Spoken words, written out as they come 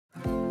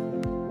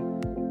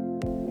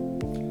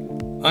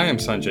I am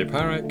Sanjay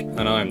Parekh,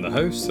 and I am the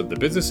host of the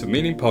Business of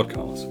Meaning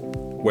podcast,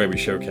 where we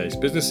showcase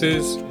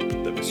businesses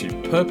that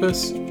pursue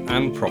purpose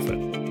and profit.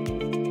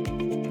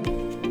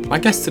 My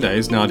guest today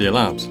is Nadia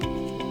Laabs.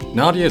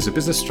 Nadia is a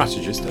business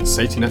strategist at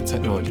SafetyNet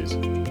Technologies.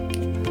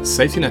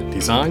 SafetyNet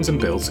designs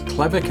and builds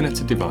clever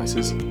connected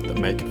devices that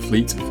make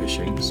fleet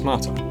fishing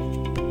smarter.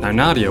 Now,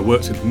 Nadia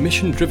works with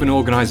mission-driven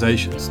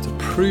organisations to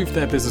prove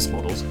their business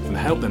models and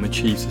help them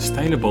achieve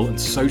sustainable and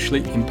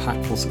socially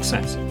impactful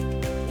success.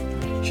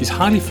 She's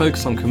highly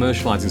focused on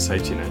commercialising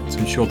SafetyNet to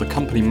ensure the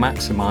company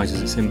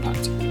maximises its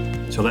impact.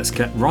 So let's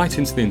get right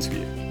into the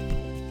interview.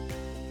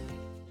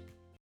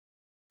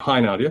 Hi,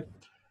 Nadia.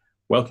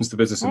 Welcome to the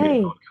Business of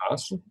Meaning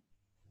podcast.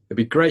 It'd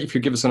be great if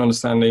you give us an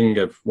understanding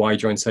of why you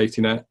joined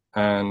SafetyNet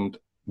and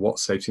what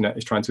SafetyNet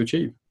is trying to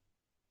achieve.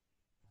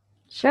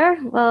 Sure.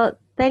 Well,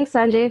 thanks,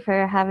 Sanjay,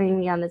 for having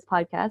me on this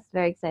podcast.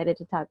 Very excited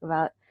to talk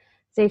about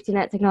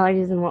SafetyNet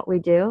Technologies and what we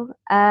do.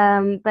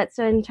 But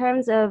in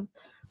terms of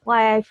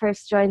why I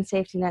first joined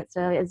SafetyNet, so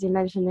as you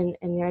mentioned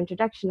in your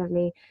introduction of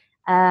me,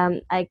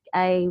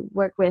 I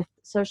work with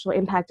social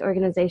impact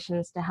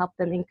organizations to help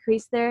them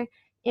increase their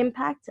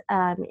impact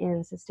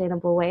in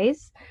sustainable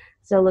ways.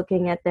 So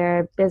looking at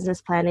their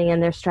business planning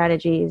and their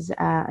strategies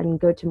and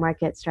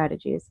go-to-market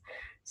strategies.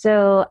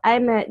 So I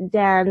met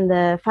Dan,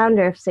 the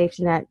founder of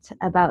SafetyNet,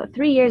 about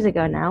 3 years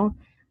ago now,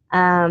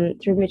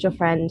 through a mutual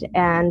friend,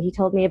 and he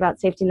told me about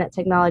SafetyNet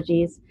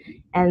Technologies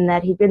and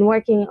that he'd been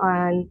working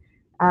on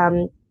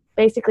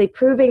basically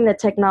proving the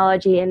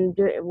technology and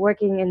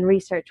working in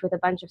research with a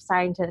bunch of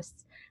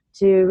scientists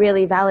to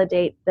really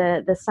validate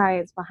the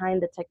science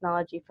behind the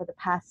technology for the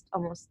past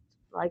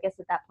I guess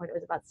at that point it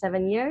was about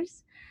 7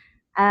 years.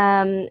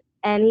 And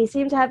he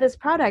seemed to have this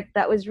product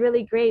that was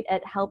really great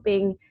at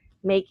helping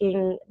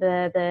making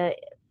the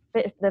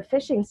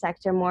fishing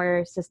sector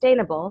more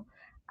sustainable.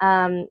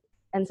 And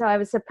so I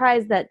was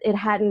surprised that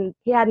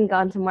he hadn't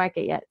gone to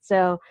market yet.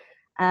 So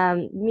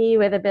me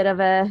with a bit of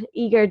a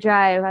eager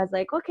drive, I was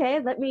like, okay,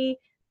 let me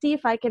see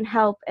if I can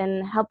help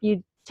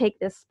you take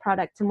this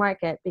product to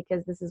market,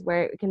 because this is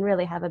where it can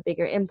really have a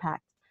bigger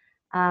impact.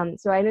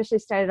 So I initially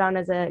started on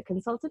as a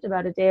consultant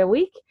about a day a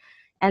week.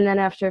 And then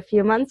after a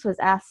few months was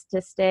asked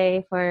to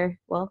stay for,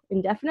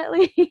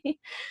 indefinitely.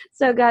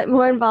 So got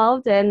more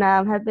involved and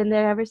have been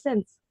there ever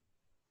since.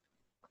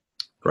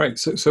 Great.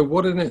 So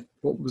what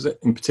was it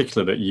in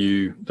particular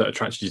that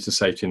attracted you to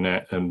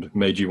SafetyNet and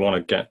made you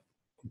want to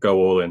go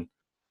all in?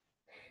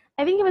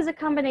 I think it was a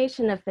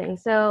combination of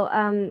things.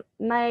 So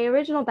my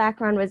original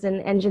background was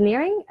in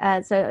engineering.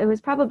 So it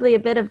was probably a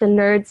bit of the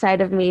nerd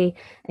side of me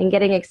and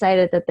getting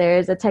excited that there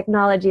is a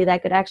technology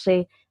that could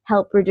actually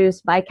help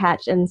reduce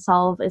bycatch and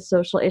solve a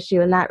social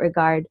issue in that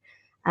regard,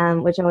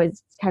 which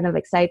always kind of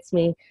excites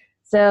me.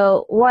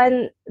 So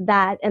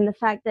that and the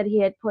fact that he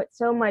had put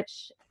so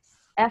much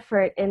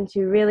effort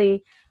into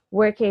really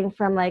working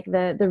from like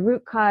the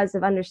root cause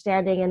of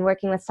understanding and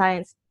working with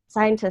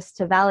scientists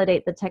to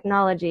validate the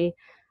technology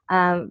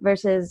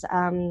versus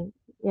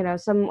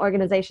some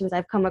organizations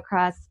I've come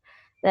across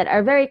that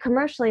are very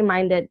commercially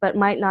minded but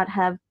might not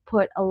have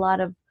put a lot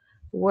of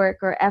work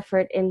or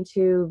effort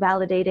into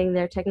validating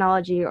their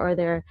technology or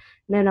their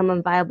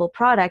minimum viable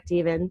product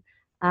even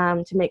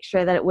to make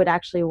sure that it would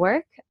actually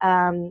work,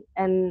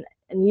 and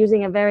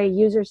using a very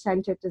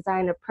user-centered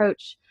design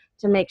approach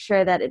to make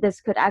sure that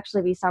this could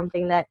actually be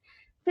something that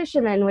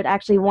fishermen would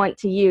actually want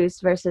to use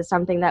versus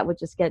something that would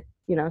just get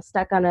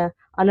stuck on a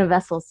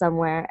vessel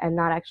somewhere and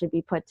not actually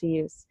be put to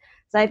use.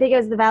 So I think it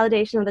was the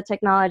validation of the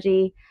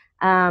technology,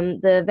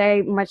 the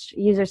very much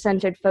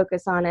user-centered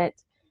focus on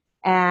it,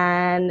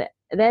 and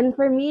then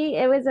for me,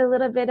 it was a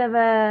little bit of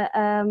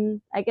the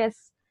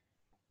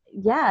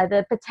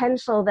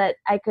potential that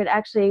I could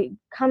actually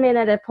come in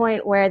at a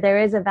point where there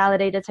is a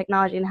validated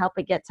technology and help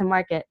it get to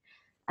market.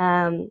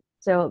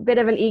 So a bit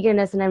of an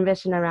eagerness and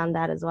ambition around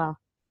that as well.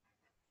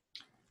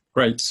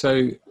 Great.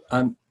 So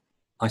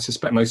I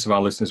suspect most of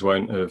our listeners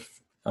won't have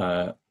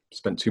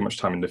spent too much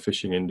time in the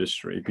fishing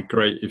industry. It'd be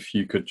great if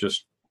you could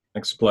just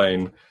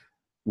explain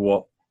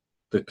what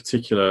the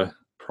particular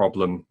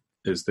problem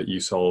is that you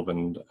solve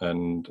and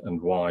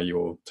why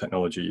your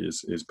technology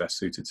is best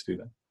suited to do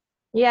that.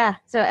 Yeah,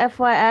 so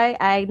FYI,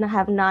 I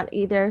have not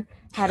either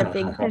had a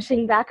big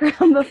fishing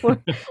background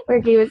before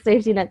working with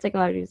SafetyNet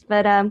Technologies.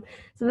 But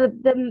so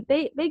the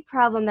big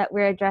problem that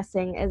we're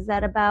addressing is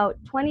that about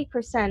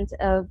 20%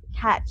 of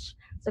catch,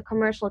 so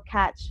commercial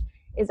catch,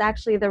 is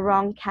actually the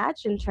wrong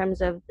catch in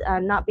terms of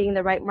not being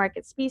the right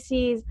market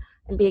species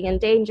and being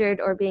endangered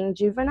or being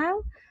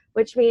juvenile,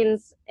 which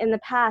means in the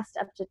past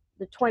up to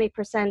the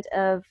 20%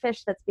 of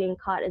fish that's being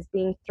caught is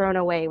being thrown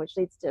away, which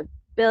leads to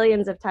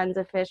billions of tons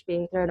of fish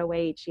being thrown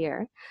away each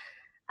year.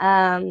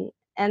 And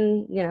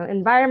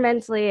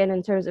environmentally and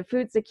in terms of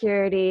food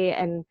security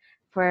and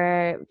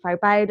for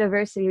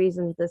biodiversity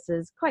reasons, this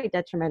is quite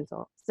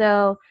detrimental.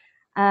 So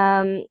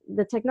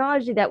the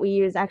technology that we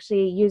use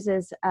actually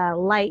uses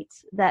light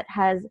that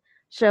has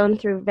shown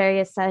through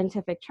various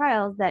scientific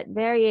trials that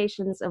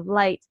variations of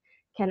light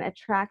can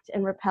attract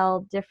and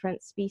repel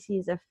different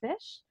species of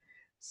fish.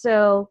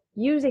 So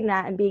using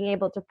that and being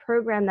able to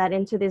program that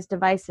into these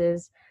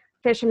devices,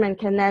 fishermen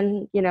can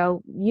then,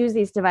 use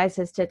these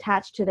devices to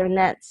attach to their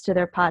nets, to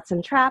their pots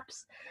and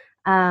traps,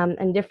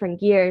 and different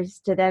gears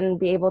to then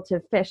be able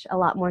to fish a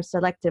lot more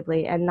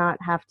selectively and not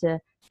have to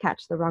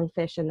catch the wrong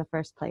fish in the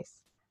first place.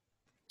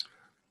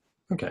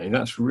 Okay,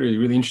 that's really,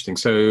 really interesting.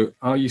 So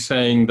are you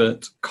saying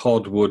that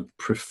cod would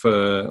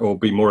prefer or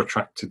be more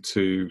attracted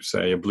to,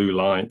 say, a blue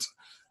light,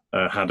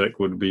 haddock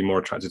would be more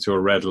attracted to a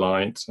red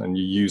light, and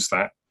you use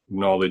that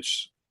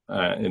knowledge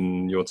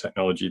in your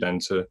technology then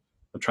to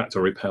attract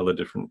or repel the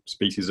different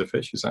species of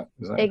fish? Is that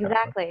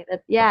exactly?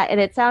 Yeah, and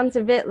it sounds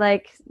a bit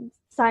like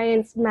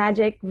science,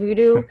 magic,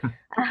 voodoo.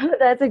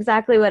 That's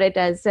exactly what it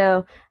does.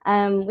 So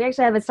we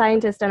actually have a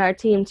scientist on our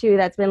team too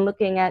that's been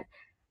looking at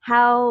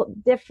how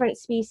different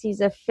species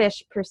of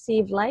fish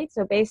perceive light.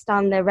 So based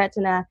on their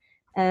retina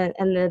and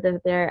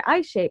their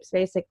eye shapes,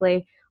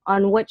 basically,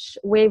 on which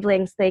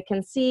wavelengths they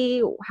can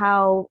see,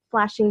 how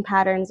flashing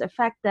patterns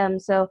affect them.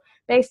 So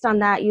based on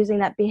that, using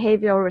that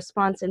behavioral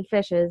response in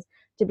fishes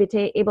to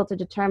be able to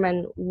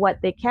determine what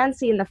they can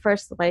see in the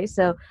first place.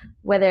 So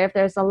whether if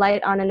there's a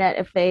light on a net,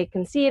 if they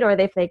can see it or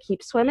if they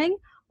keep swimming,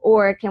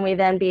 or can we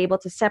then be able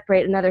to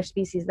separate another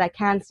species that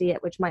can see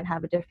it, which might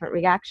have a different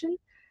reaction.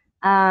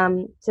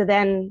 So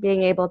then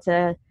being able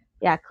to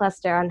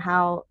cluster on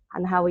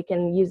how we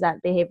can use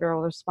that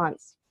behavioral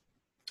response.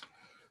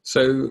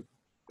 So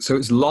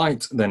it's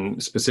light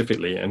then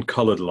specifically, and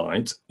colored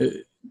light.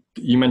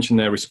 You mentioned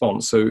their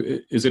response. So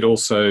is it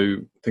also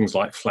things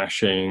like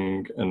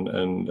flashing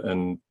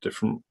and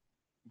different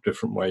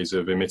ways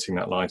of emitting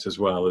that light as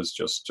well as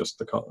just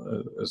the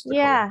color?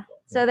 Yeah.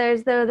 So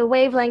there's the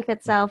wavelength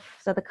itself,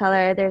 so the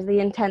color, there's the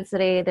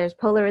intensity, there's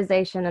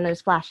polarization, and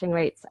there's flashing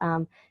rates.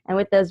 And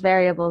with those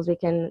variables, we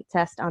can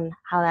test on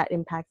how that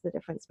impacts the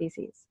different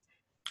species.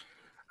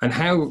 And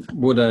how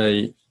would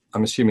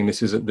I'm assuming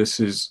this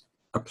is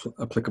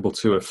applicable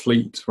to a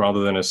fleet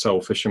rather than a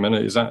sole fisherman.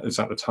 Is that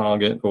the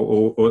target,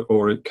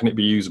 or can it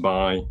be used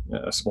by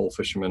a small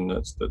fisherman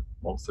that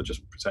wants to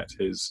just protect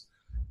his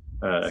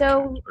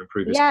so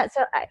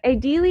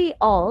ideally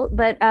all,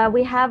 but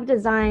we have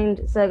designed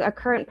a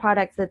current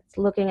product that's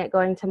looking at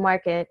going to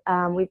market.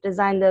 We've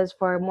designed those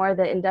for more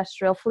the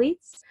industrial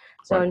fleets,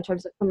 so right. In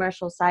terms of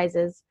commercial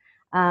sizes,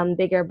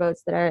 bigger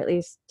boats that are at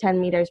least 10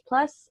 meters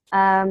plus.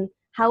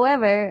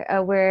 However,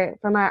 we're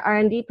from our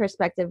R&D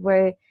perspective,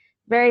 we're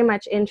very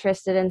much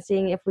interested in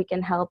seeing if we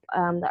can help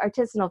the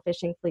artisanal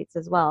fishing fleets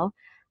as well,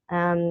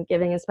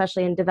 giving,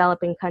 especially in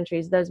developing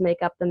countries, those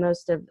make up the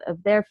most of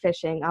their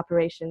fishing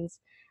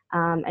operations,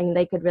 and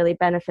they could really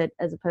benefit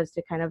as opposed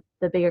to kind of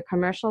the bigger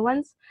commercial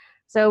ones.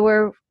 So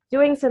we're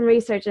doing some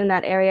research in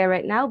that area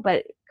right now,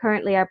 but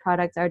currently our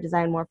products are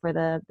designed more for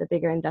the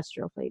bigger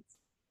industrial fleets.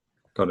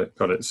 Got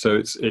it. So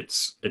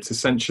it's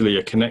essentially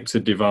a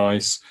connected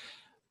device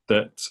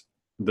that's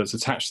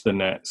attached to the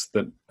nets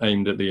that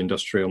aimed at the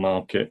industrial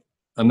market.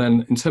 And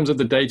then in terms of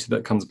the data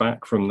that comes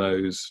back from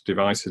those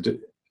devices,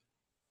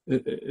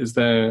 is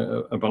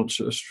there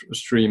a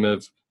stream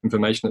of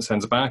information that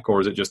sends back,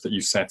 or is it just that you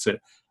set it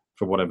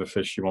for whatever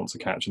fish you want to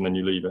catch and then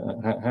you leave it?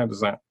 How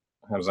does that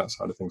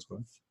side of things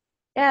work?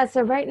 Yeah,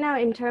 so right now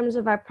in terms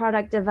of our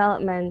product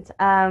development,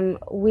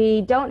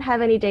 we don't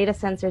have any data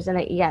sensors in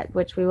it yet,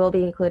 which we will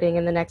be including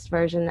in the next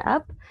version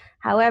up.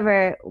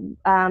 However,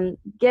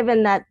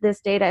 given that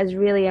this data is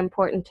really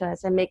important to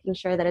us and making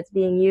sure that it's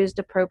being used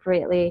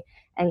appropriately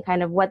and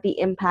kind of what the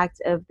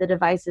impact of the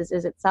devices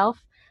is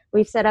itself,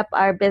 we've set up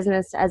our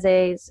business as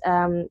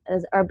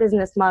our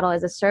business model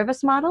as a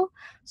service model,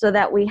 so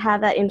that we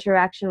have that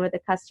interaction with the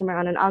customer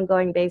on an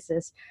ongoing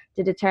basis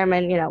to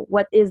determine,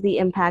 what is the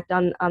impact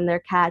on their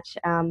catch,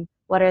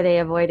 what are they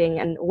avoiding,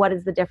 and what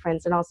is the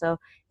difference, and also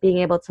being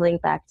able to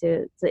link back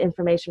to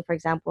information, for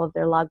example, of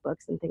their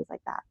logbooks and things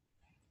like that.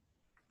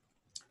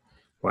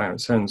 Wow,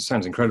 it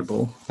sounds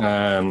incredible,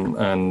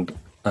 and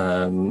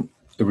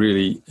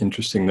really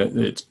interesting that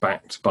it's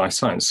backed by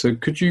science. So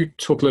could you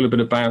talk a little bit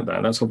about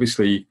that? That's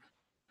obviously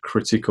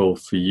critical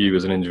for you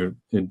as an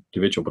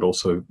individual, but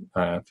also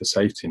for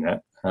SafetyNet.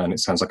 And it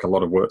sounds like a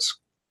lot of work's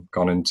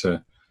gone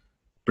into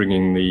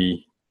bringing the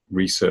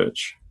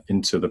research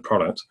into the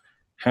product.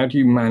 How do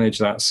you manage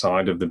that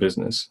side of the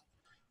business?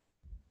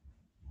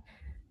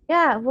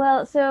 Yeah,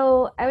 well,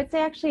 so I would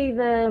say actually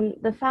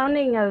the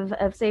founding of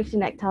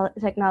SafetyNet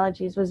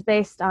Technologies was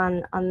based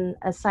on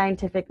a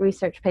scientific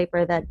research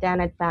paper that Dan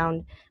had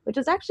found, which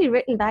was actually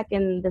written back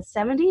in the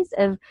 70s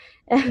of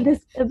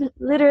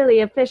literally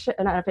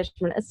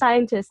a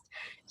scientist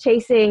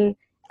chasing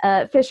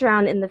fish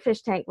around in the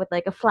fish tank with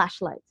like a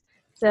flashlight.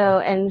 So,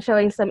 and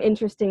showing some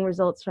interesting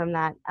results from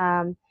that.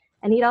 And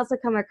he'd also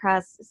come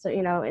across,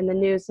 in the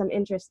news, some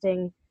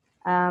interesting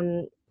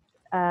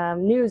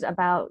news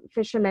about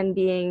fishermen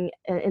being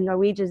in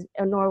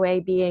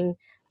Norway being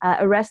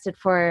arrested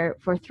for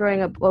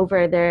throwing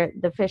over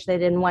the fish they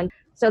didn't want.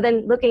 So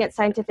then looking at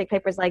scientific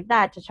papers like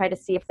that to try to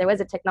see if there was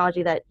a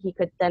technology that he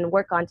could then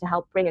work on to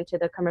help bring into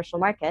the commercial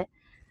market,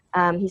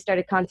 he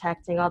started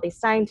contacting all these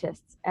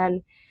scientists.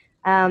 And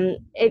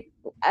it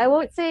I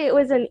won't say it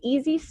was an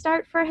easy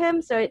start for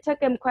him. So it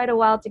took him quite a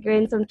while to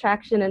gain some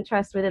traction and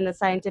trust within the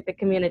scientific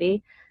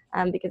community,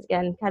 because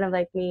again, kind of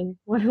like me,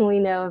 what do we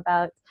know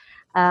about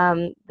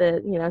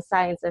the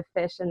science of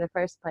fish in the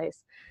first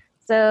place?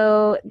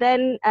 So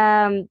then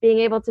being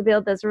able to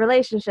build those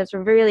relationships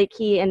were really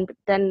key, and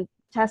then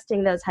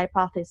testing those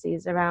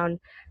hypotheses around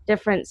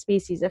different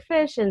species of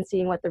fish and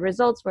seeing what the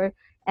results were.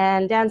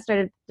 And Dan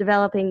started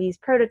developing these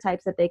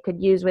prototypes that they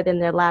could use within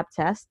their lab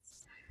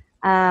tests.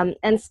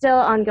 And still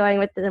ongoing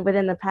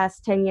within the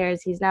past 10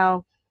 years, he's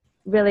now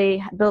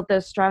really built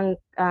those strong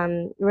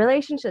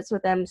relationships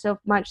with them, so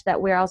much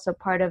that we're also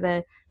part of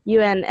a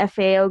UN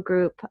FAO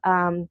group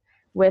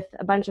with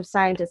a bunch of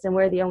scientists, and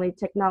we're the only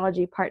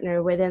technology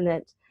partner within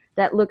it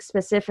that looks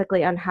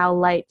specifically on how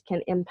light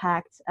can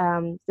impact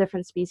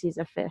different species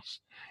of fish.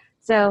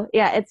 So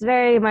yeah, it's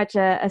very much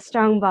a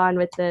strong bond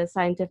with the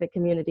scientific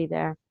community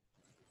there.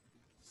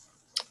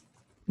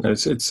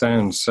 It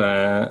sounds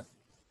that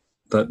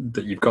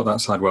you've got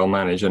that side well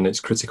managed, and it's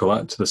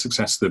critical to the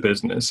success of the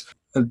business.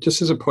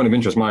 Just as a point of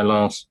interest, my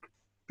last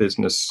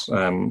business,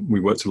 we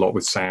worked a lot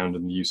with sound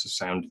and the use of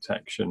sound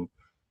detection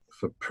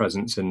for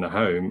presence in the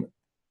home.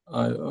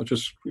 I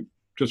just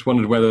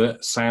wondered whether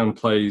sound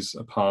plays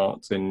a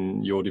part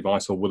in your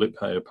device, or will it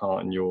play a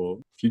part in your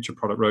future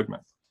product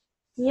roadmap?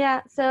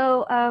 Yeah,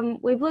 so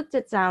we've looked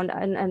at sound,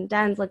 and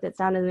Dan's looked at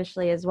sound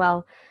initially as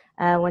well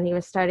when he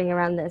was starting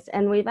around this.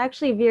 And we've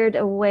actually veered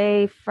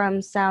away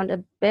from sound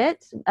a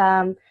bit.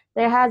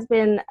 There has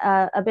been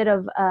a bit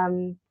of,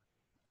 and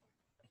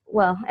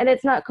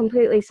it's not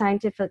completely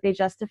scientifically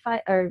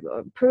justified or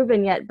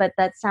proven yet, but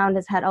that sound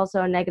has had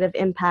also a negative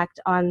impact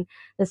on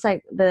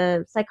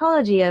the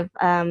psychology of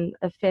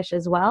fish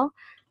as well.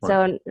 Right.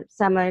 So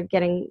some are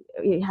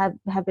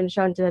have been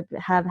shown to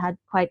have had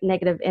quite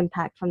negative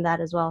impact from that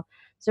as well.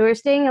 So we're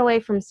staying away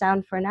from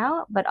sound for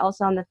now, but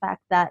also on the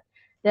fact that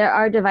there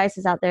are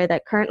devices out there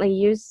that currently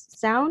use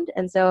sound,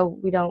 and so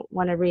we don't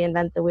want to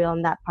reinvent the wheel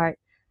on that part.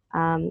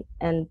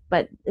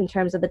 But in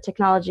terms of the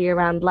technology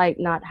around light,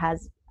 not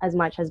as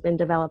much has been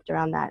developed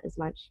around that as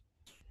much.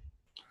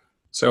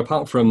 So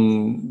apart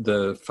from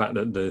the fact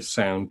that the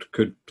sound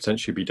could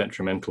potentially be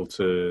detrimental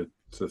to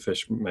the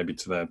fish, maybe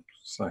to their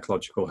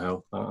psychological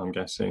health, I'm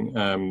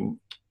guessing,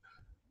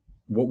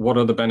 what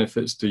other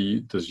benefits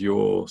does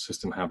your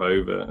system have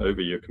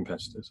over your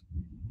competitors?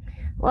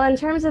 Well, in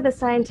terms of the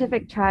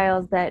scientific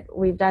trials that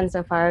we've done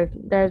so far,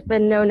 there's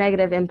been no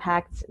negative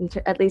impacts,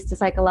 at least to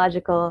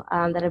psychological,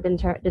 that have been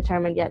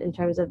determined yet in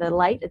terms of the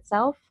light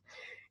itself.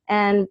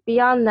 And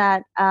beyond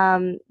that,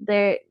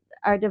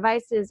 our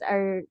devices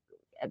are,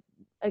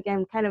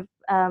 again, kind of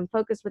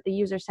focused with the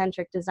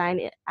user-centric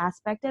design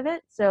aspect of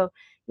it. So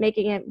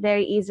making it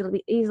very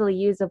easily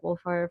usable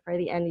for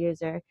the end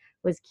user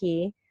was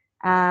key.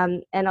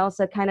 And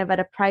also kind of at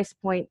a price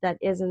point that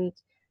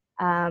isn't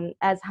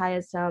as high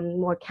as some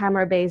more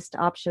camera-based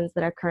options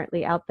that are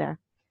currently out there,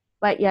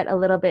 but yet a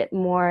little bit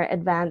more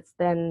advanced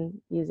than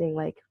using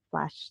like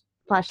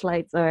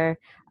flashlights or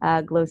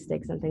glow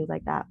sticks and things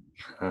like that.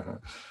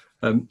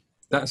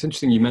 That's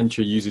interesting. You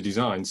mentioned user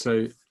design.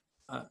 So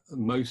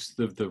most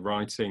of the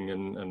writing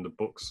and the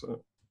books,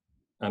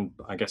 and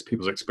I guess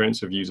people's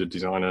experience of user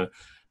designer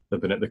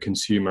have been at the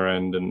consumer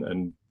end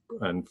and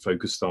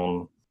focused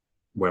on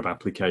web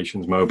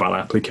applications, mobile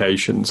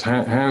applications.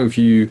 How have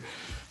you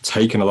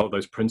taken a lot of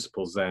those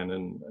principles then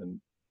and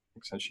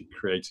essentially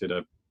created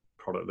a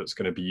product that's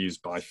going to be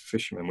used by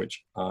fishermen,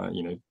 which I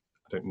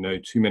don't know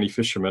too many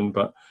fishermen,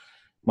 but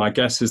my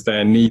guess is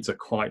their needs are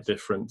quite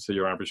different to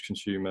your average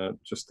consumer.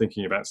 Just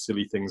thinking about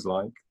silly things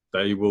like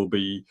they will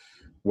be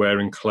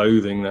wearing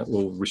clothing that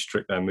will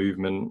restrict their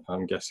movement.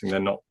 I'm guessing they're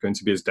not going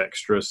to be as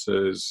dexterous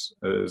as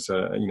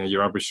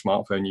your average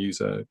smartphone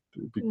user. It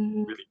would be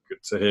really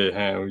good to hear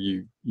how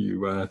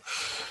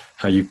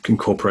you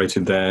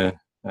incorporated their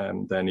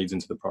needs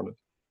into the product.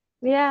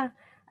 Yeah,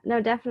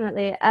 no,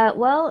 definitely.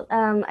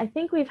 I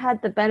think we've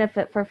had the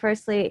benefit for,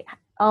 firstly,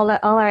 all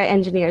our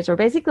engineers, or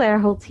basically our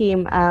whole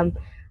team,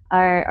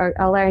 all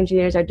our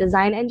engineers are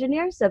design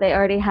engineers, so they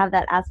already have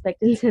that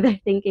aspect into their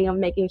thinking of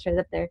making sure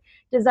that they're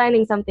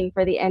designing something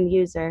for the end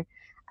user.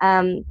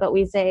 But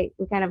we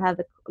kind of have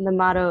the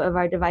motto of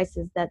our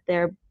devices that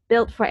they're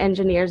built for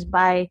engineers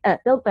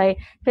built by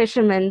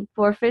fishermen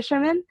for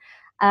fishermen.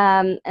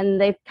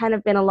 And they've kind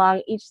of been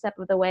along each step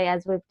of the way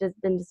as we've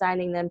just been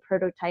designing them,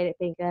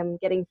 prototyping them,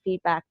 getting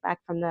feedback back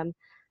from them.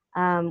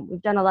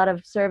 We've done a lot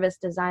of service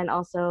design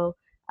also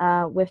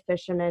with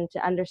fishermen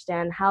to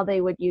understand how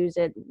they would use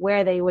it,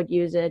 where they would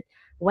use it,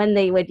 when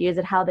they would use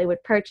it, how they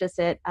would purchase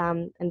it,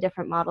 and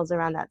different models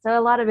around that. So a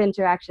lot of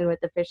interaction with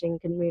the fishing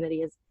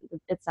community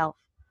itself.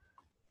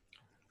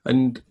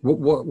 And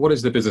what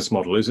is the business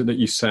model? Is it that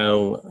you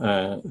sell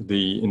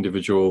the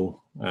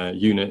individual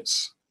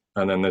units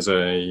and then there's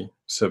a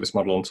service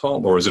model on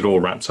top, or is it all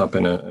wrapped up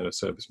in a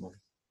service model?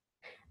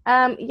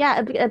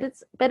 Yeah,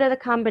 it's a bit of the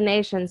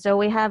combination. So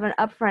we have an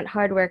upfront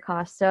hardware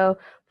cost. So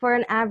for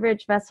an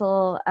average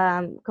vessel,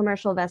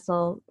 commercial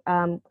vessel,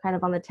 kind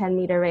of on the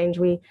 10-meter range,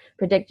 we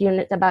predict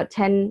units about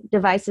 10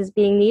 devices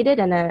being needed,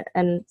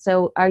 and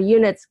so our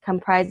units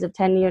comprise of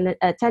 10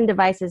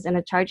 devices in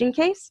a charging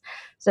case.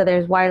 So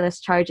there's wireless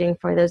charging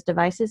for those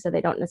devices, so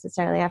they don't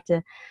necessarily have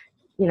to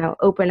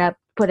open up,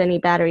 put any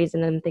batteries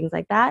in them, things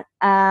like that.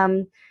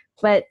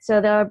 But so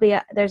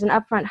there's an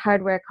upfront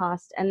hardware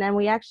cost, and then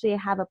we actually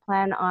have a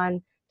plan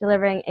on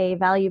delivering a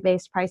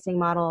value-based pricing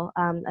model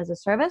as a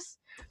service.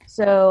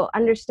 So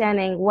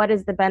understanding what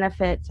is the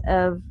benefit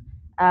of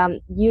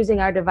using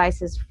our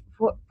devices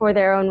for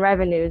their own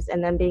revenues,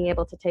 and then being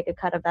able to take a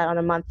cut of that on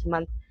a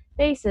month-to-month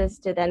basis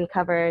to then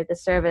cover the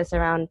service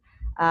around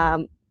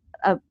um,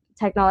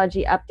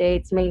 technology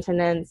updates,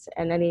 maintenance,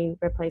 and any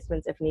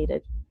replacements if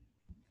needed.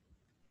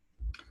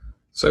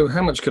 So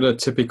how much could a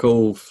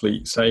typical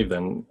fleet save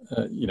then?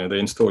 They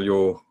install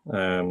your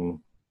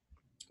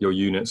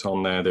units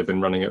on there. They've been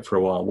running it for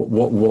a while.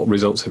 What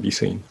results have you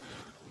seen?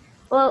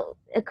 Well,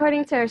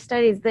 according to our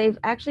studies, they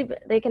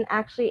can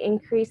actually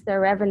increase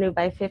their revenue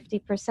by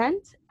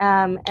 50%.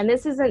 And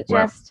this isn't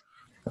just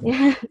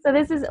yeah. So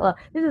this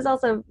is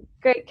also a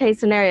great case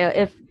scenario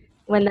if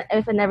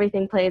and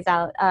everything plays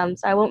out.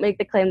 So I won't make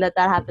the claim that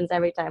happens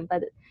every time,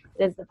 but it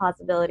is the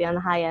possibility on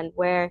the high end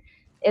where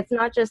it's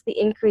not just the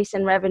increase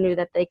in revenue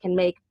that they can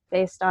make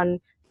based on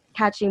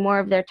catching more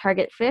of their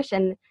target fish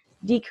and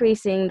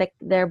decreasing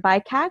their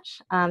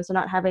bycatch. So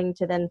not having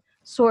to then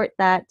sort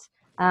that,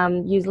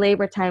 use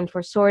labor time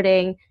for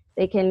sorting.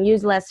 They can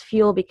use less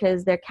fuel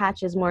because their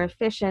catch is more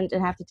efficient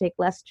and have to take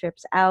less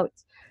trips out.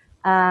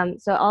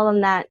 So all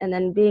of that, and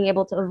then being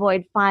able to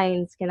avoid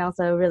fines can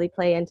also really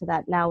play into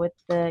that now with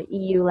the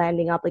EU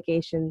landing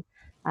obligation,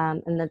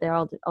 and that they're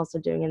also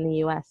doing in the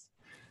US.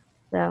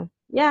 So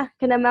yeah,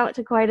 can amount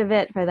to quite a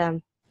bit for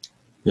them.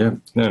 Yeah,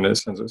 no, it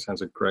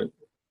sounds a great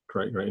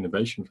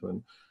innovation for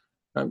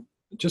them.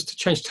 Just to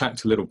change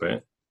tact a little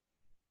bit,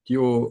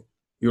 you're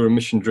a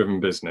mission-driven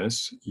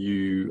business.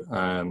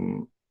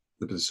 The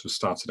business was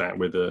started out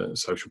with a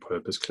social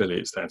purpose. Clearly,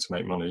 it's there to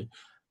make money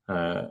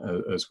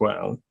as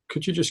well.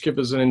 Could you just give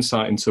us an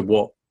insight into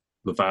what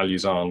the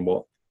values are and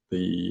what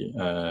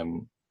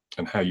and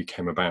how you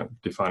came about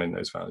defining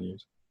those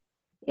values?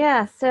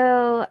 Yeah,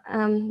 so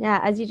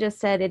as you just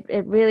said,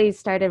 it really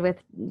started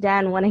with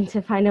Dan wanting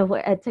to find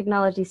a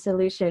technology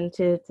solution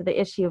to the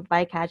issue of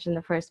bycatch in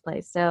the first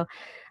place. So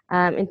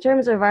in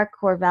terms of our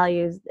core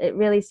values, it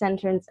really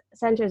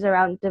centers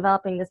around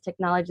developing this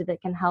technology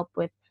that can help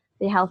with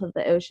the health of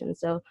the ocean.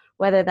 So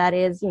whether that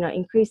is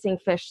increasing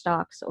fish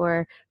stocks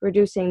or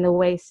reducing the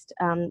waste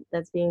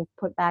that's being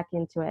put back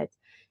into it,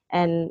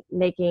 and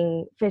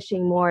making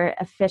fishing more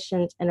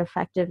efficient and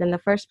effective in the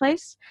first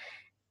place.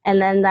 And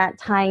then that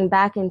tying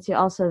back into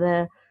also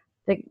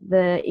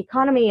the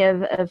economy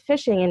of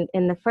fishing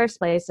in the first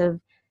place, of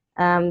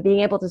being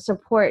able to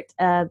support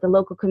the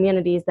local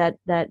communities that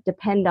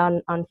depend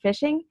on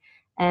fishing,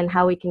 and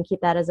how we can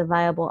keep that as a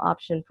viable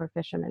option for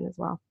fishermen as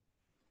well.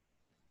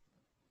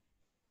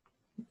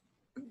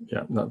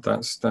 Yeah,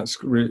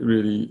 that's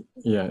really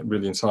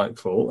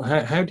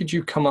insightful. How did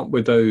you come up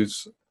with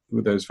those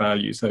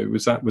values? So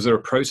was there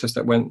a process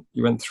that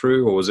you went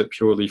through, or was it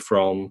purely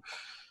from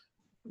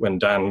when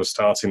Dan was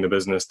starting the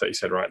business that he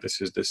said, right,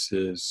 this is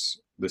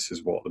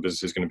what the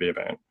business is going to be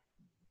about?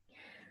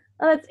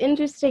 Oh, that's an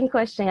interesting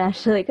question,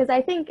 actually, because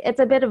I think it's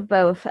a bit of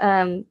both.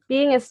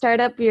 Being a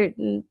startup,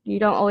 you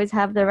don't always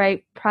have the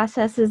right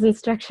processes and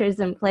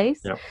structures in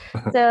place. Yep.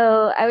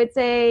 So I would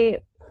say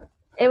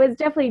it was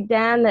definitely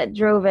Dan that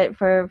drove it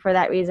for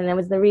that reason. It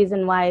was the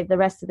reason why the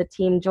rest of the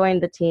team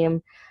joined the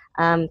team,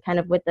 kind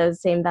of with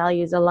those same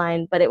values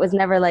aligned. But it was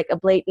never like a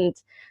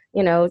blatant,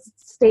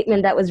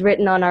 statement that was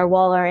written on our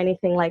wall or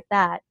anything like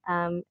that.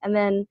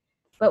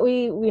 But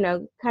we,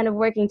 kind of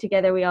working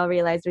together, we all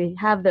realized we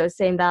have those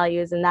same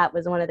values, and that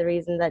was one of the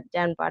reasons that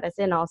Dan brought us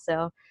in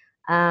also.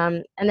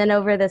 And then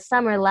over the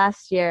summer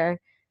last year,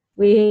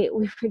 we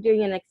were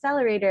doing an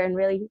accelerator and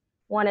really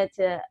wanted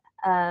to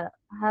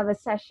have a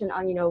session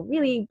on,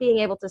 really being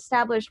able to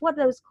establish what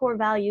those core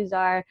values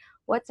are,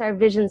 what's our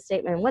vision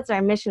statement, what's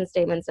our mission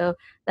statement, so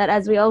that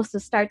as we also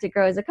start to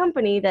grow as a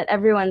company, that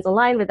everyone's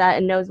aligned with that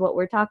and knows what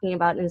we're talking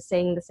about and is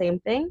saying the same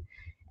thing.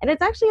 And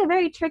it's actually a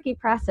very tricky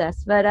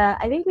process, but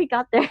I think we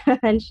got there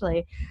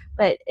eventually.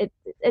 But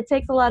it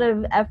takes a lot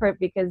of effort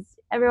because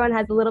everyone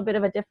has a little bit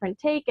of a different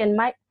take and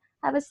might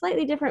have a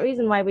slightly different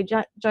reason why we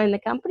joined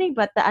the company,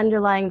 but the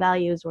underlying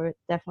values were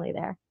definitely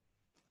there.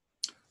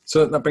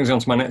 So that brings me on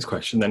to my next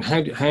question then.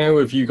 How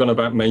have you gone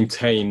about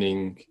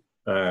maintaining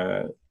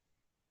the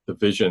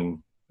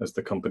vision as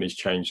the company's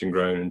changed and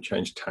grown and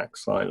changed tack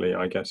slightly,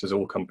 I guess, as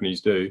all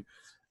companies do?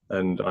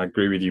 And I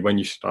agree with you, when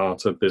you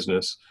start a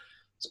business,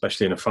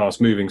 especially in a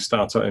fast-moving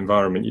startup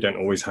environment, you don't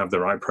always have the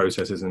right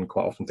processes, and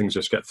quite often things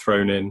just get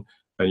thrown in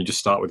and you just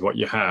start with what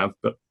you have.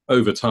 But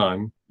over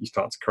time, you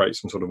start to create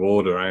some sort of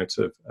order out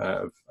of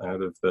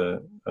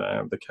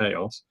the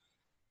chaos.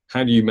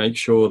 How do you make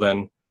sure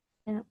then,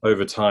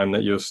 over time,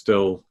 that you're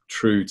still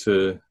true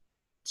to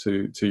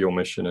to your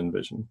mission and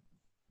vision?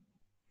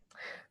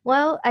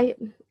 Well, I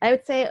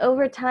would say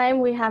over time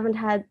we haven't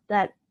had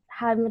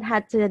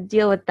to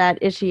deal with that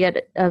issue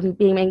yet of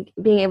being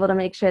able to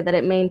make sure that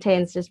it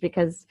maintains, just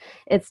because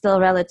it's still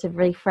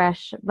relatively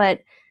fresh.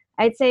 But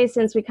I'd say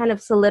since we kind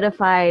of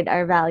solidified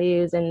our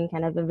values and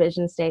kind of a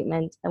vision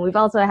statement, and we've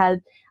also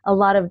had a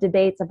lot of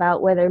debates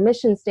about whether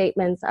mission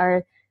statements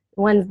are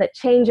ones that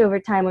change over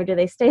time or do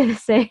they stay the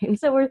same.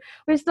 So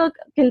we're still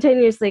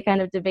continuously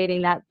kind of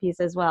debating that piece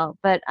as well.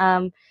 But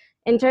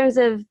in terms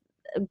of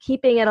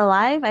keeping it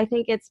alive, I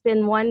think it's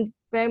been one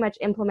very much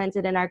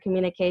implemented in our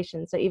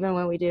communication. So even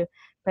when we do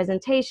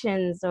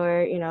presentations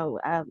or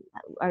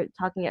are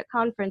talking at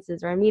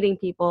conferences or meeting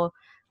people,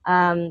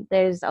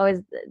 there's always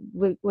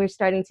we're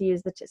starting to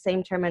use the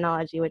same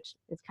terminology, which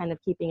is kind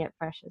of keeping it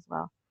fresh as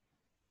well.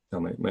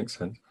 That makes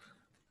sense.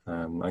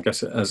 I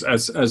guess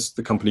as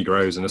the company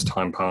grows and as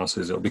time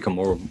passes, it'll become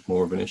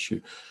more of an issue.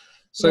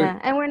 So, yeah,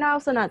 and we're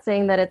also not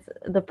saying that it's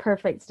the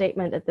perfect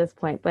statement at this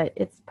point, but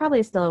it's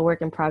probably still a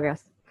work in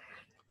progress.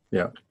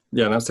 Yeah,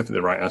 that's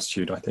definitely the right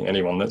attitude. I think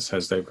anyone that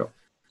says they've got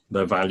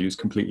their values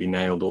completely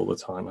nailed all the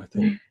time, I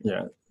think,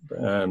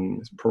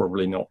 it's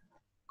probably not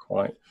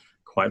quite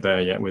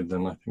there yet with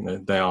them. I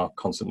think they are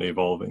constantly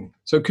evolving.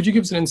 So could you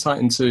give us an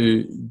insight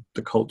into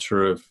the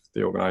culture of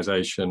the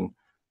organization,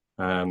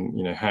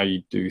 how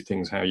you do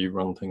things, how you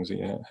run things,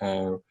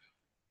 how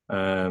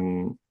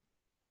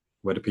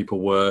where do people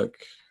work,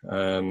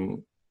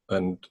 and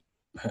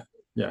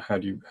how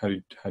do you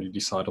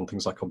decide on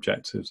things like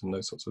objectives and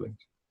those sorts of things?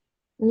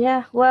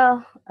 Yeah,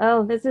 well,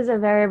 this is a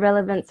very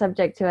relevant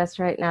subject to us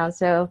right now.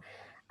 So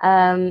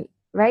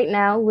right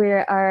now we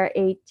are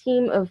a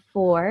team of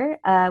 4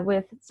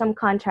 with some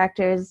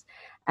contractors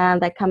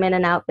that come in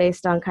and out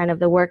based on kind of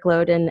the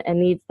workload and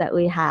needs that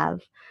we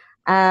have.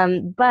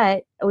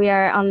 But we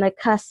are on the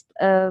cusp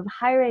of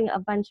hiring a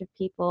bunch of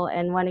people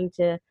and wanting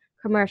to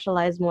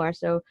commercialize more.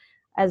 So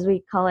as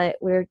we call it,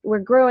 we're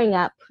growing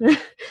up.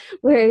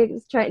 we're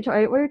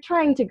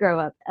trying to grow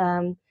up.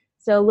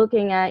 So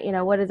looking at,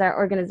 what is our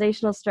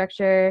organizational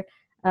structure?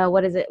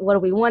 What do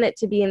we want it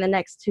to be in the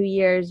next 2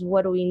 years?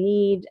 What do we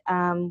need?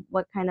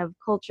 What kind of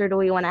culture do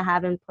we want to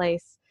have in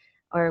place?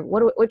 Or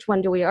which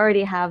one do we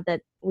already have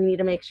that we need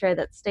to make sure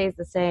that stays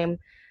the same?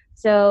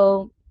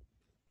 So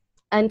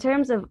in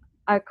terms of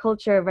our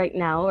culture right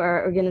now, or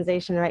our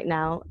organization right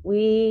now,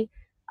 we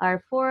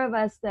are 4 of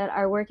us that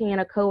are working in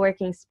a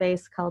co-working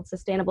space called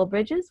Sustainable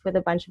Bridges with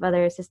a bunch of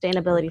other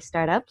sustainability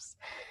startups.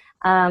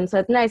 So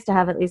it's nice to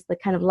have at least the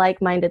kind of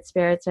like-minded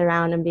spirits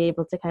around and be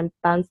able to kind of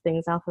bounce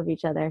things off of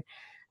each other,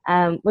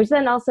 which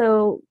then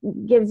also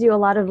gives you a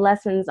lot of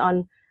lessons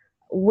on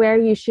where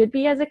you should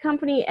be as a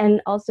company,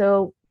 and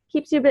also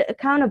keeps you a bit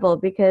accountable.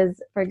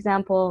 Because, for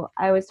example,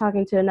 I was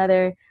talking to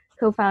another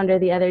co-founder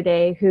the other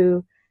day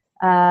who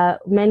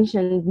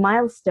mentioned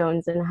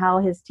milestones and how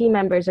his team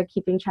members are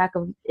keeping track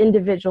of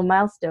individual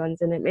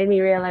milestones, and it made me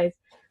realize,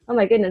 oh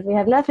my goodness, we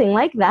have nothing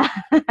like that.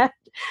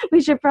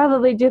 We should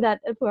probably do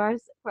that for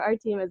our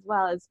team as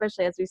well,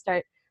 especially as we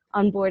start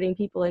onboarding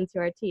people into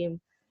our team.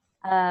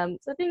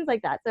 So things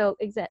like that. So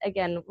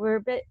again, we're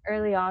a bit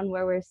early on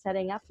where we're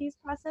setting up these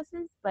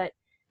processes, but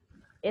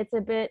it's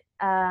a bit,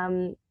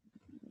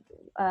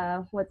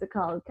 what's it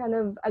called? Kind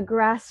of a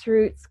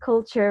grassroots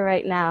culture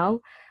right now,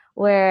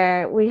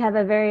 where we have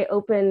a very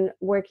open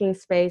working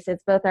space.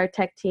 It's both our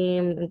tech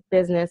team and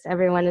business.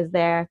 Everyone is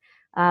there.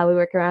 We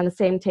work around the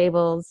same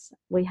tables.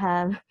 We've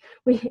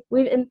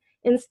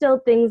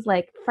instilled things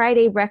like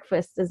Friday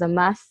breakfast is a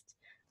must.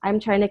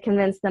 I'm trying to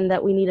convince them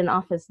that we need an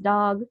office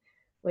dog,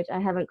 which I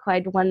haven't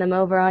quite won them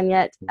over on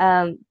yet.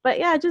 But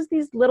yeah, just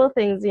these little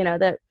things,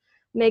 that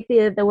make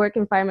the work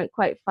environment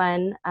quite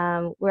fun.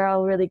 We're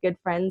all really good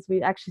friends.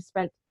 We actually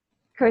spent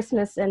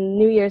Christmas and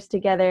New Year's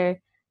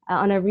together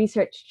on a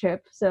research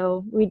trip.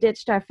 So we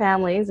ditched our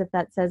families, if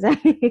that says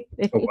anything.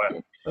 Oh,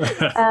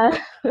 wow.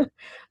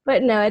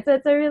 But no, it's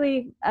a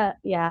really,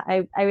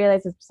 I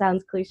realize it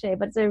sounds cliche,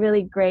 but it's a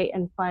really great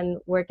and fun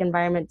work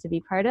environment to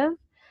be part of.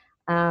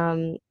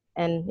 And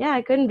yeah,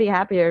 I couldn't be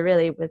happier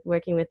really with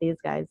working with these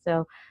guys.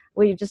 So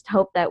we just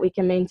hope that we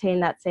can maintain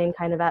that same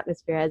kind of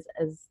atmosphere as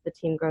the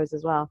team grows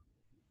as well.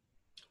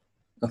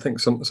 I think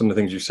some of the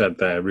things you said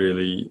there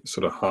really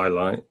sort of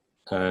highlight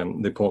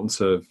the importance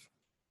of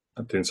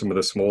doing some of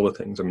the smaller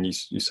things. I mean,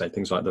 you say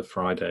things like the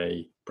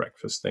Friday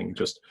breakfast thing,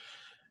 just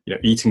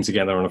eating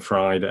together on a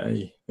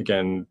Friday,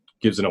 again,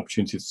 gives an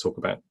opportunity to talk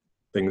about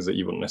things that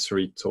you wouldn't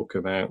necessarily talk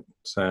about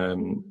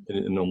in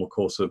a normal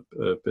course of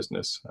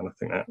business. And I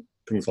think that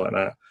things like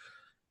that, I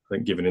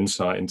think, give an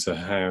insight into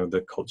how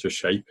the culture is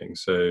shaping.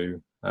 So,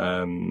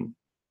 it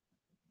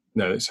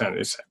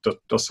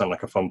does sound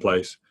like a fun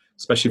place,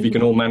 especially if you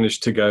can all manage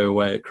to go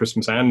away at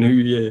Christmas and New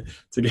Year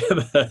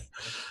together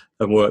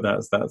and work.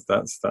 That's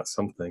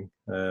something.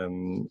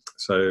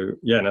 That's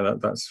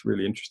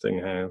really interesting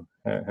how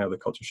the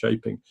culture is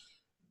shaping.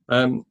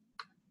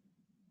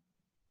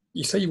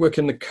 You say you work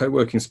in the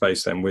co-working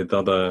space then with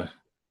other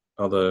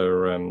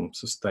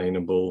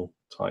sustainable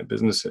type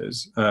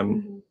businesses.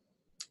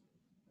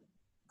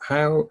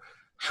 How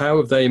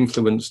have they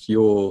influenced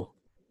your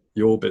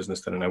your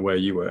business then, and where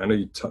you were. I know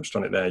you touched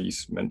on it there. You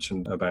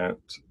mentioned about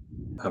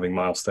having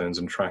milestones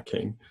and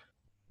tracking.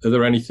 Are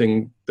there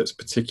anything that's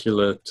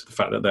particular to the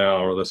fact that there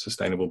are other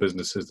sustainable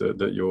businesses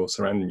that you're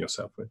surrounding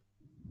yourself with?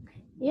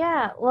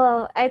 Yeah,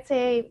 well, I'd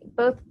say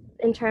both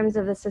in terms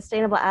of the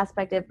sustainable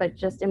aspect of, but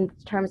just in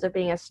terms of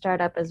being a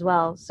startup as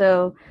well.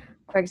 So,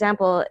 for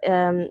example,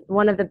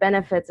 one of the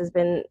benefits has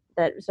been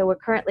that, so we're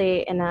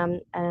currently in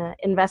an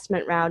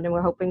investment round, and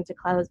we're hoping to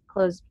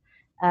close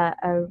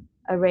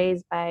a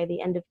raise by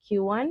the end of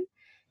Q1.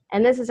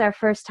 And this is our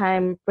first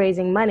time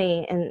raising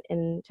money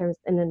in terms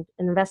in an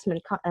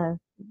investment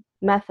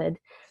method.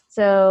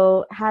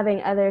 So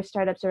having other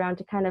startups around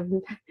to kind of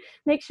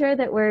make sure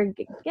that we're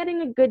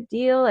getting a good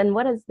deal, and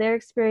what has their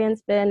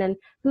experience been, and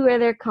who are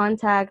their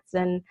contacts,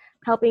 and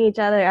helping each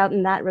other out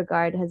in that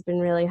regard has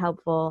been really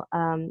helpful,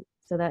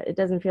 so that it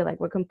doesn't feel like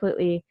we're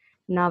completely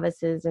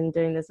novices and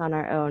doing this on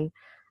our own.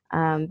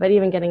 But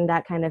even getting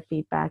that kind of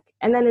feedback.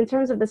 And then in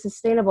terms of the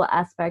sustainable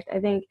aspect, I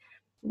think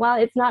while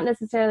it's not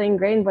necessarily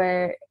ingrained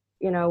where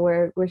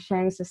we're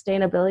sharing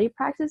sustainability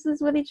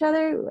practices with each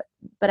other,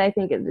 but I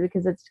think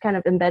because it's kind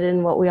of embedded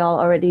in what we all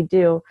already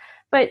do.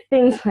 But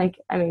things like,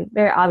 I mean,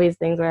 very obvious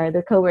things where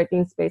the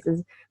co-working space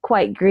is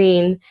quite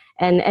green,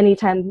 and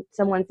anytime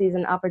someone sees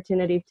an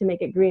opportunity to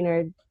make it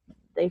greener,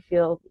 they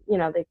feel,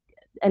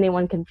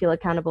 anyone can feel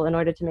accountable in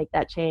order to make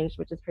that change,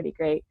 which is pretty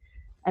great.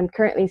 I'm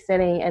currently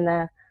sitting in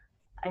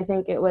I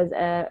think it was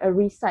a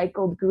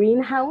recycled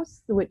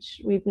greenhouse,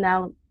 which we've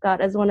now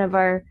got as one of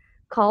our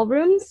call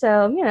rooms.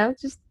 So,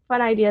 just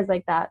fun ideas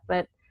like that.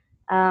 But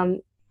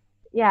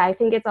yeah, I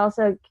think it's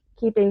also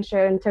keeping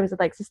sure in terms of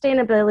like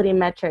sustainability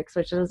metrics,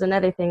 which was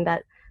another thing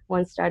that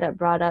one startup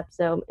brought up.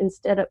 So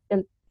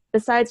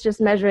besides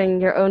just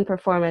measuring your own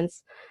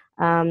performance,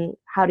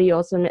 how do you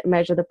also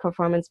measure the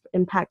performance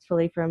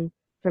impactfully from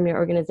your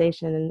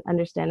organization, and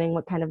understanding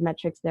what kind of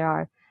metrics there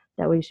are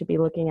that we should be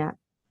looking at?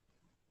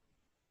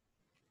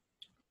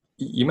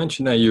 You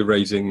mentioned there you're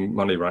raising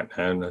money right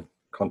now, and I'm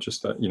conscious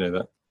that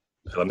that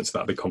elements of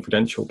that be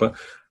confidential. But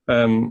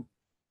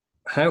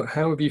how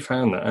have you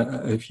found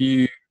that?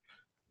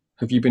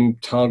 Have you been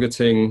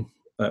targeting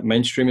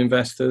mainstream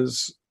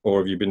investors, or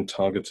have you been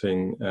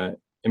targeting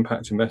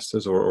impact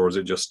investors, or is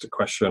it just a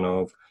question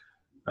of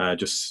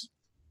just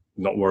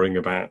not worrying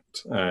about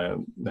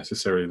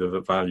necessarily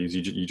the values?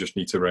 You just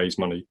need to raise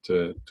money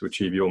to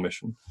achieve your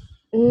mission.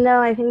 No,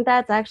 I think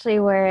that's actually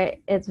where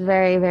it's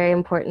very, very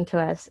important to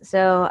us.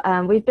 So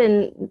we've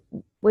been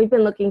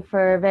looking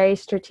for very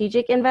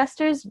strategic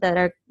investors that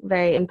are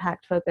very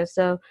impact focused.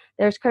 So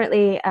there's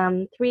currently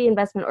 3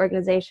 investment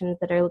organizations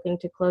that are looking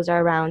to close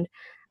our round.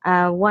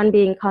 One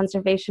being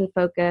conservation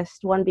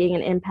focused, one being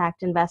an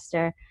impact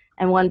investor,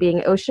 and one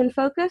being ocean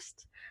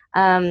focused.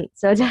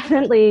 So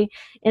definitely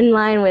in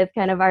line with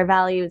kind of our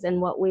values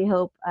and what we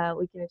hope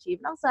we can achieve,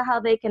 and also how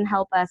they can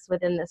help us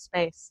within this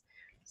space.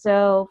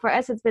 So for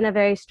us, it's been a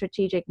very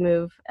strategic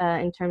move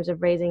in terms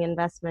of raising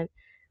investment,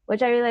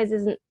 which I realize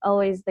isn't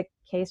always the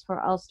case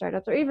for all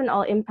startups, or even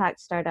all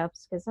impact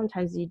startups, because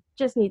sometimes you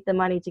just need the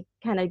money to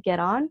kind of get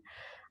on.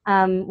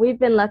 We've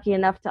been lucky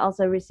enough to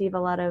also receive a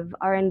lot of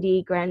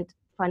R&D grant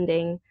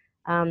funding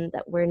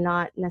that we're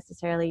not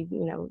necessarily,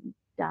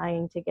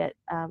 dying to get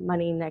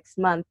money next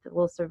month.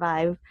 We'll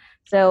survive.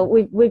 So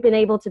we've been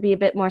able to be a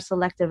bit more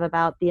selective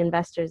about the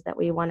investors that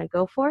we want to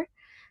go for.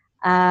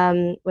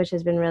 Which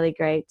has been really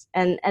great,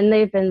 and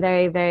they've been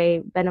very,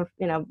 very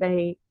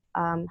very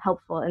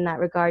helpful in that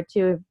regard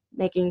too,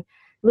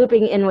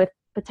 looping in with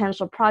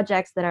potential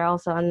projects that are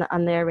also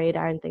on their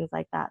radar and things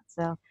like that.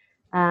 So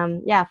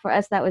yeah, for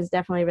us that was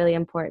definitely really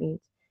important,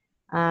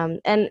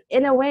 and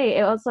in a way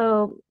it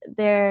also at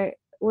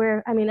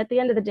the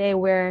end of the day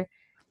we're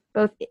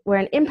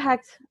an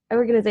impact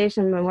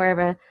organization, and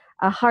we're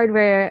a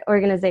hardware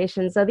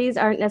organization, so these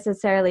aren't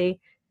necessarily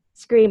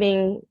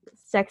screaming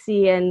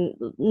sexy and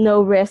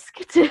no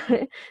risk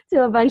to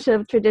a bunch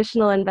of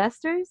traditional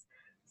investors.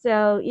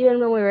 So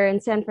even when we were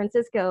in San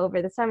Francisco over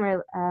the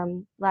summer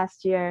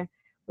last year,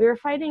 we were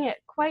finding it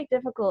quite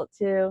difficult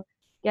to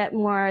get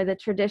more of the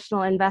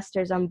traditional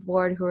investors on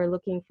board who are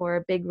looking for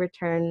a big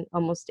return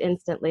almost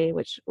instantly,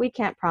 which we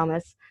can't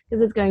promise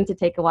because it's going to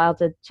take a while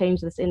to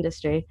change this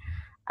industry.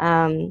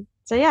 So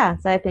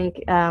I think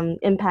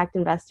impact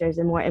investors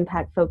and more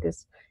impact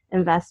focused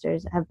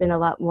investors have been a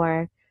lot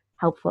more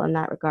helpful in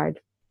that regard.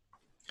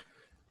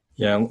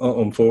 Yeah,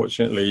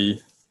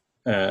 unfortunately,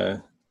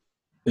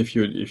 if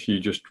you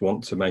just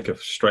want to make a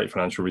straight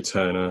financial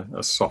return,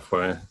 a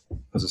software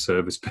as a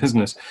service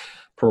business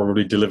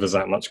probably delivers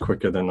that much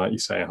quicker than, like you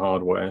say, a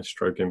hardware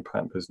stroke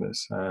impact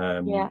business.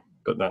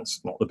 But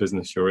that's not the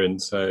business you're in.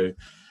 So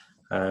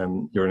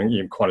you're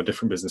in quite a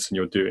different business, and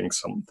you're doing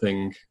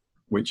something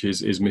which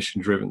is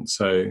mission driven.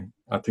 So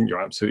I think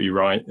you're absolutely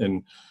right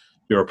in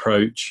your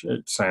approach.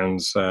 It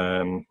sounds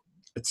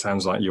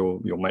like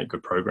you'll make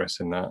good progress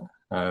in that.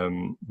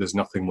 There's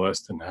nothing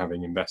worse than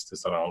having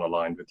investors that aren't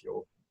aligned with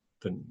your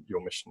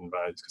mission and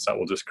values, because that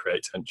will just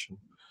create tension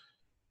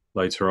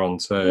later on.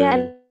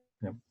 So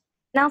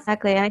now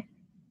exactly.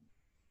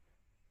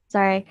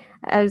 Sorry,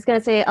 I was going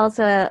to say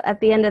also at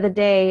the end of the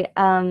day,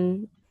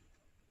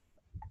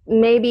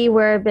 maybe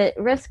we're a bit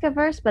risk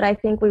averse, but I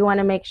think we want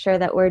to make sure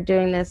that we're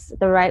doing this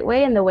the right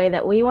way and the way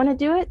that we want to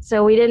do it.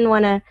 So we didn't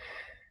want to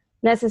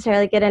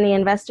necessarily get any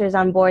investors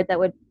on board that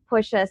would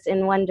push us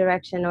in one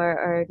direction,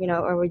 or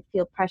we'd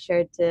feel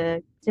pressured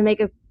to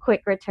make a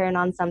quick return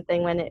on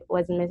something when it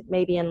wasn't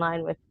maybe in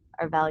line with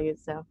our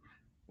values. So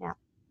yeah.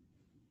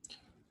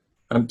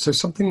 So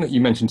something that you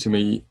mentioned to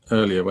me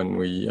earlier when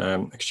we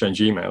exchanged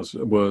emails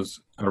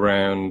was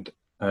around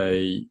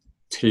a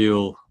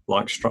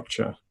teal-like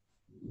structure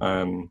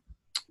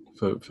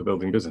for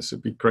building business.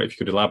 It'd be great if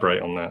you could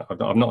elaborate on that.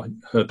 I've not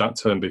heard that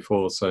term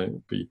before, so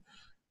it'd be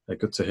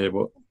good to hear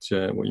what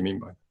you mean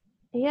by it.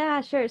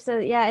 Yeah, sure. So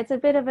yeah, it's a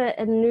bit of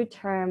a new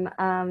term.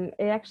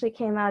 It actually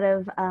came out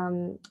of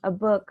a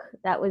book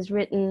that was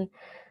written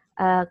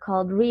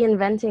called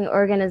Reinventing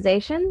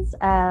Organizations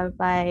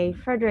by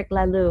Frederick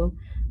Laloux,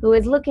 who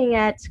is looking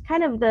at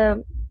kind of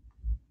the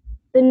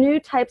new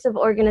types of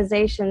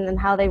organizations and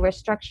how they were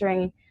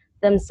structuring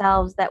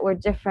themselves that were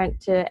different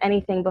to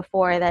anything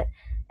before, that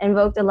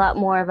invoked a lot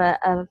more of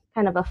a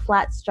kind of a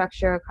flat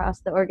structure across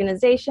the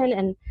organization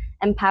and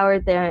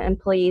empowered their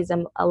employees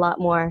a lot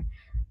more.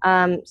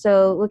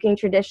 So looking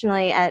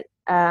traditionally at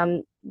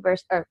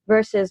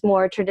versus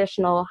more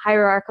traditional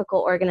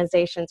hierarchical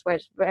organizations where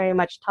it's very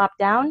much top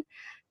down,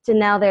 to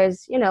now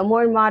there's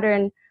more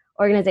modern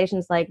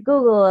organizations like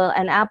Google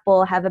and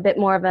Apple have a bit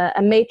more of a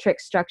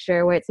matrix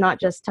structure where it's not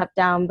just top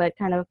down but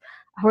kind of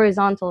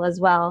horizontal as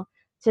well,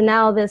 to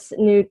now this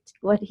new,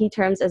 what he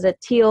terms as a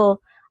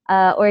teal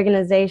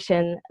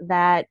organization,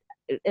 that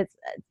it's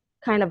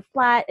kind of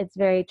flat, it's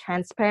very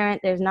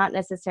transparent, there's not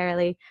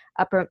necessarily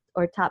upper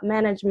or top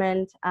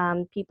management.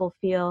 People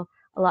feel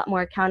a lot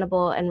more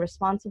accountable and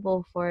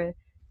responsible for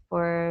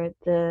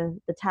the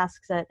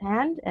tasks at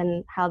hand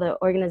and how the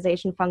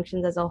organization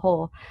functions as a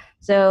whole.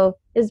 So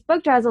his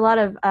book draws a lot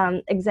of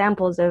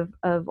examples of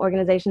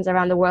organizations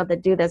around the world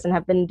that do this and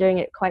have been doing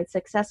it quite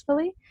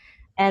successfully.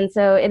 And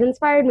so it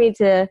inspired me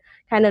to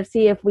kind of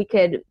see if we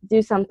could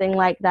do something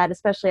like that,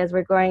 especially as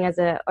we're growing as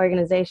an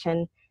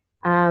organization,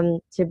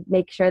 to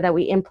make sure that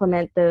we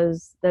implement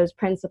those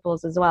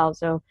principles as well.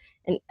 So,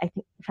 and I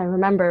think if I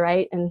remember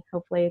right, and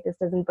hopefully this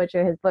doesn't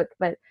butcher his book,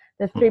 but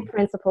the three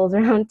principles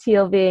around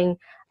teal being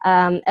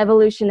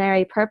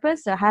evolutionary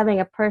purpose, so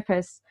having a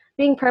purpose,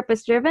 being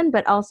purpose driven,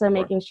 but also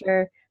making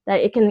sure that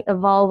it can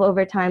evolve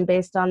over time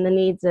based on the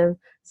needs of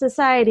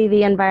society,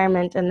 the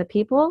environment, and the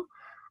people.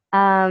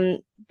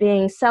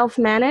 Being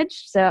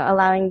self-managed, so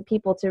allowing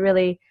people to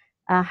really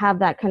have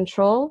that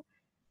control.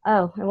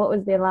 Oh, and what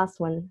was the last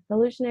one?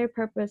 Evolutionary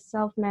purpose,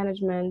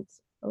 self-management.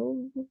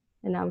 Oh,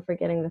 and now I'm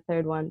forgetting the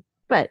third one.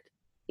 But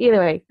either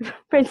way,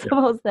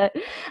 principles that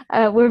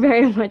were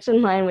very much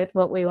in line with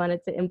what we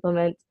wanted to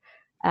implement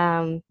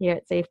here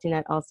at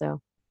SafetyNet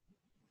also.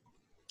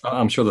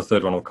 I'm sure the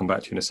third one will come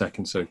back to you in a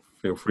second, so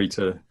feel free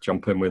to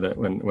jump in with it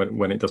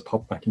when it does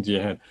pop back into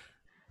your head.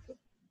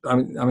 I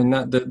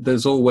mean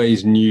there's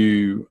always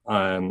new,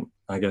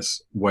 I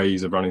guess,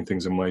 ways of running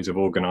things and ways of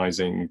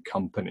organizing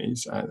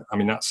companies. I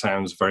mean, that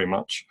sounds very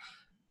much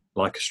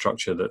like a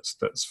structure that's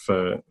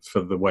for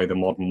the way the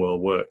modern world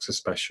works,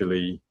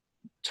 especially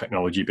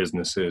technology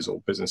businesses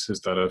or businesses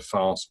that are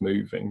fast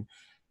moving.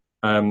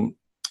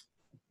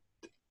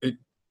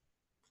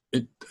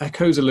 It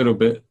echoes a little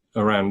bit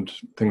around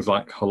things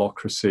like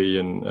holacracy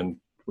and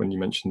when you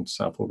mentioned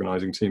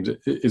self-organizing teams.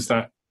 Is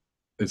that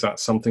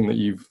something that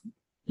you've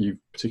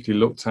particularly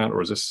looked at,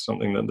 or is this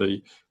something that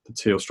the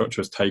teal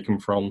structure has taken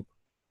from?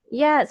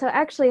 Yeah, so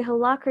actually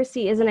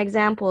holacracy is an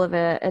example of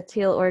a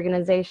teal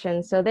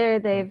organization. So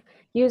they've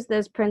used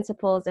those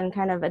principles and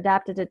kind of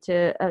adapted it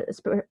to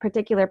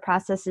particular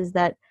processes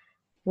that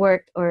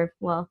worked, or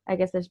well, I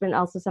guess there's been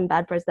also some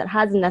bad parts that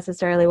hasn't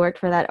necessarily worked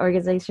for that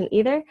organization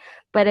either,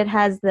 but it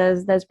has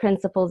those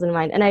principles in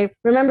mind. And I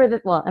remember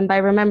that, well, and by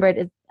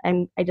remembered,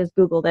 I just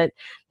Googled it.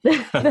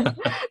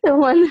 The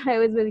one I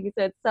was looking,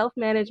 so it's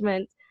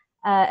self-management,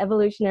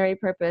 evolutionary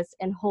purpose,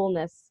 and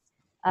wholeness.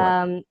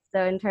 Right.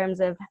 So in terms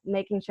of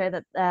making sure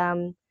that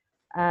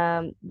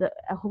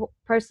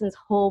person's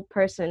whole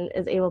person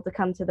is able to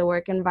come to the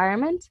work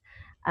environment,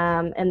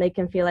 and they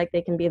can feel like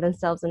they can be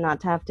themselves and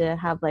not to have to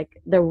have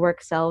like their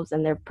work selves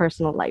and their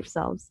personal life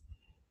selves.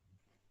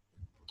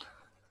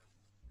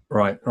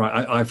 Right.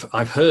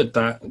 I've heard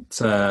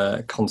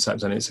that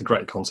concept, and it's a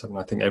great concept, and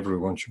I think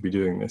everyone should be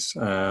doing this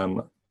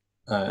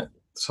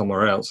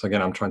somewhere else.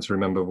 Again, I'm trying to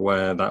remember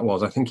where that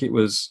was. I think it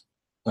was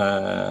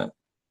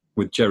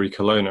with Jerry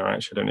Colonna.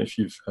 Actually, I don't know if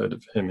you've heard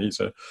of him. He's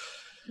a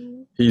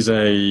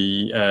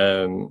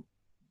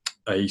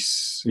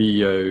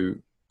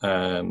CEO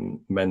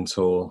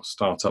mentor,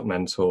 startup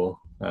mentor,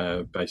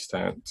 based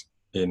out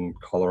in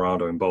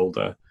Colorado, in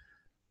Boulder,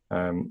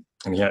 and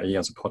he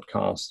has a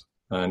podcast,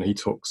 and he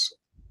talks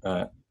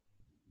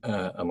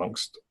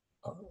amongst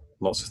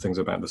lots of things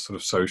about the sort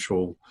of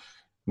social,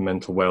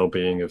 mental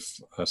well-being of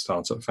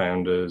startup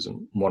founders.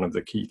 And one of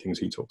the key things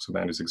he talks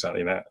about is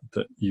exactly that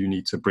you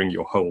need to bring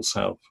your whole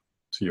self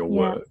to your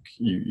work.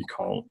 You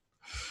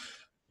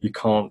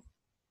can't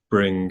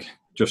bring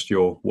just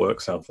your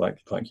work self, like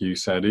you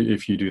said.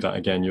 If you do that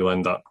again, you'll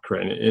end up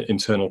creating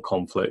internal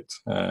conflict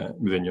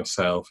within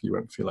yourself. You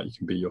won't feel like you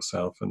can be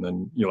yourself, and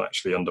then you'll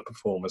actually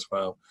underperform as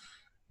well.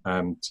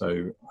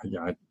 So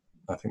yeah,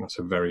 I think that's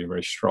a very,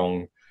 very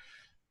strong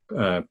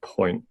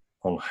point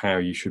on how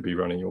you should be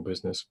running your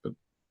business. But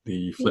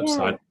the flip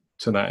side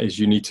to that is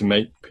you need to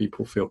make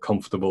people feel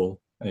comfortable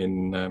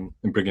in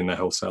bringing their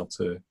whole self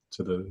to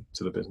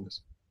the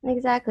business.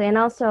 Exactly. And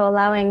also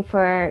allowing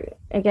for,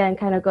 again,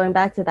 kind of going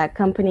back to that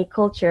company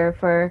culture,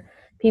 for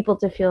people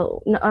to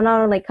feel not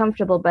only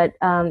comfortable, but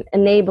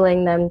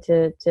enabling them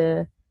to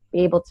be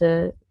able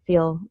to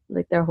feel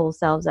like their whole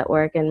selves at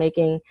work, and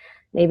making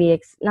maybe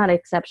not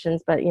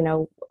exceptions, but,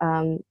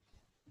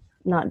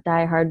 not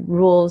diehard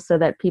rules so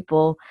that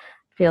people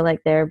feel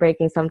like they're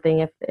breaking something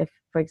if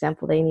for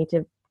example, they need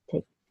to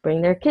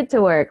bring their kid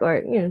to work,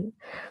 or,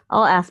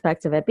 all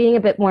aspects of it, being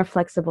a bit more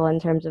flexible in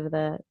terms of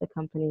the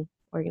company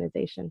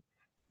organization.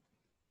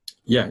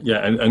 Yeah,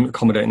 and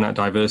accommodating that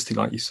diversity,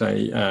 like you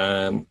say.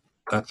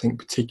 I think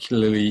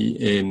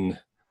particularly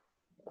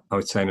I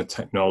would say in a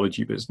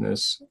technology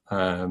business,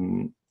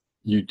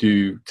 you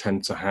do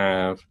tend to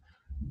have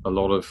a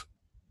lot of,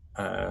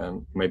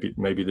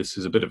 maybe this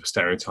is a bit of a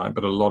stereotype,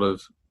 but a lot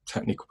of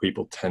technical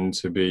people tend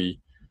to be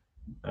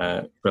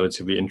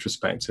relatively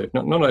introspective.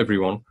 Not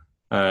everyone,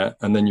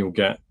 and then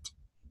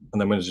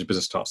when your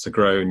business starts to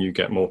grow and you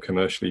get more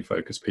commercially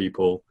focused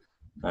people,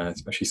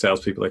 especially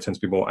salespeople, they tend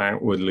to be more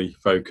outwardly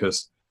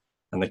focused,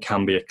 and there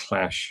can be a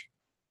clash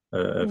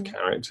of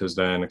characters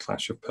there, and a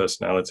clash of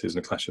personalities,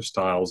 and a clash of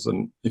styles.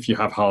 And if you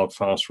have hard,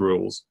 fast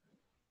rules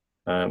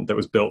that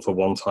was built for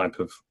one type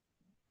of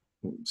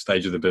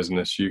stage of the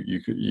business,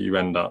 you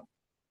end up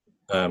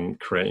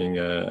creating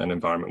an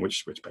environment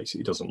which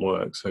basically doesn't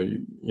work. So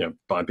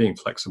by being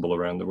flexible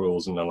around the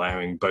rules and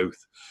allowing both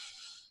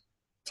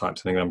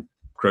types of things, I'm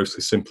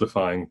grossly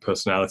simplifying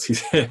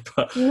personalities here,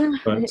 but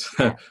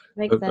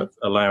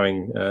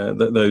allowing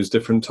those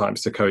different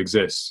types to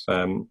coexist.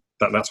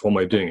 That's one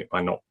way of doing it,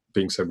 by not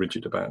being so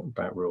rigid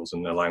about rules,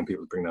 and allowing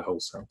people to bring their whole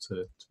self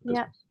to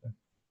business.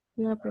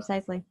 No,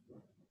 precisely.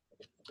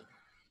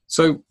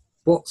 So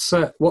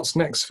what's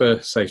next for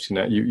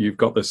SafetyNet? You've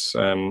got this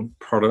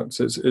product.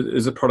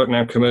 Is the product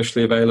now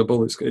commercially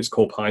available? It's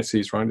called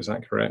Pisces, right? Is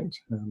that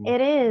correct? It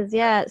is,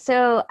 yeah.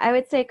 So I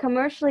would say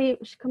commercially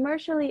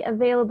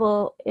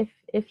available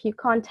if you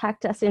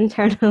contact us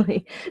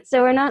internally.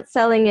 So we're not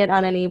selling it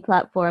on any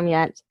platform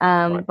yet,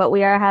 right. But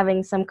we are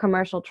having some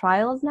commercial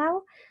trials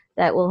now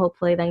that will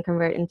hopefully then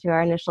convert into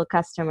our initial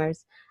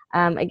customers.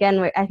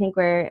 Again, I think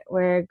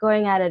we're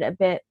going at it a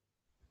bit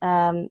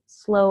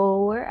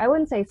slower. I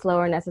wouldn't say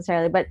slower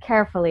necessarily, but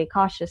carefully,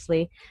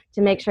 cautiously,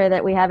 to make sure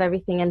that we have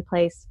everything in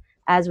place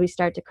as we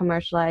start to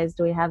commercialize.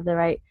 Do we have the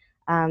right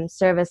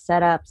service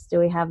setups? Do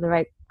we have the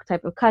right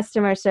type of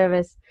customer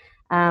service?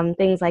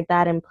 Things like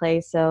that in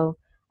place. So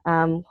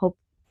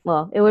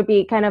it would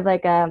be kind of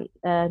like a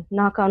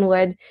knock on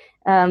wood,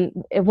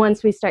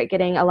 once we start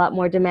getting a lot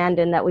more demand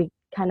in, that we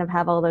kind of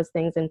have all those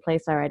things in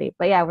place already.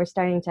 But yeah, we're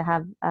starting to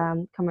have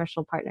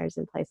commercial partners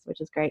in place, which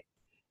is great.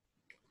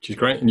 Which is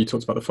great. And you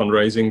talked about the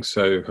fundraising,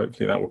 so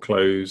hopefully that will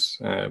close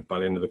by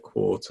the end of the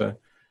quarter.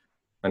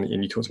 And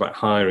you talked about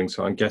hiring,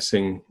 so I'm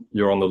guessing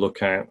you're on the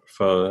lookout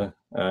for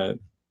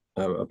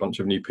a bunch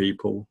of new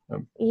people.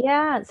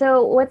 Yeah.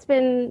 So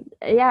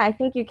I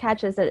think you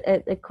catch us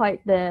at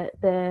quite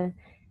the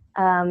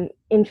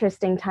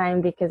interesting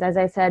time, because as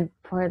I said,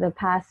 for the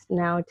past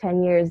now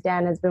 10 years,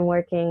 Dan has been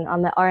working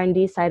on the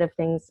R&D side of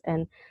things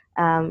and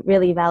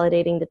really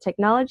validating the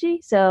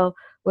technology. So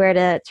we're at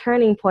a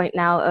turning point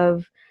now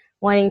of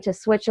wanting to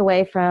switch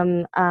away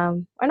from,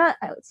 or not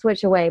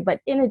switch away,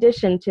 but in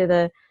addition to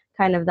the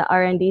kind of the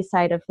R&D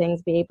side of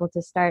things, be able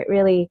to start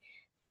really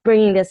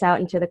bringing this out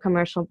into the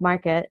commercial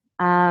market.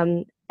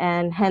 And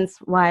hence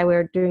why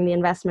we're doing the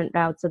investment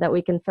route, so that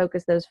we can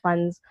focus those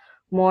funds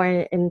more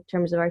in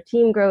terms of our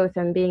team growth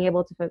and being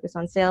able to focus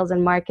on sales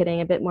and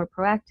marketing a bit more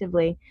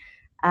proactively,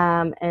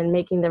 and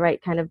making the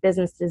right kind of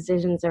business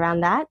decisions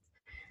around that.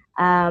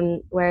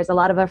 Whereas a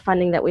lot of our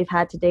funding that we've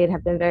had to date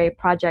have been very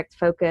project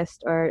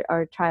focused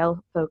or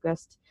trial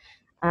focused.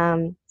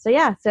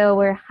 So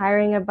we're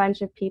hiring a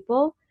bunch of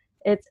people.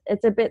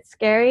 It's a bit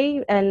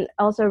scary, and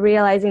also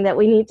realizing that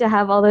we need to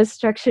have all those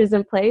structures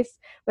in place.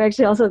 We're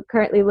actually also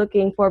currently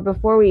looking for,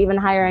 before we even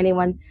hire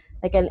anyone,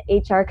 like an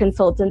HR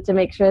consultant, to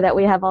make sure that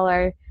we have all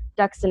our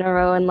ducks in a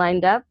row and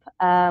lined up,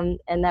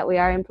 and that we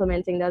are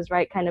implementing those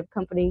right kind of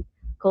company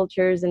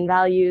cultures and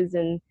values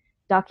and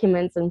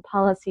documents and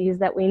policies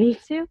that we need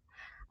to.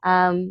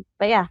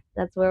 But yeah,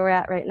 that's where we're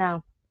at right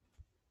now.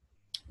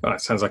 Well,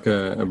 it sounds like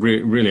a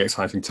really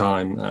exciting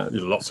time.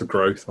 Lots of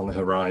growth on the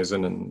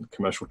horizon, and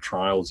commercial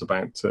trials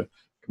about to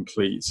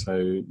complete.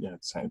 So yeah,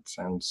 it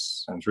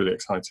sounds really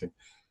exciting.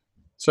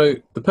 So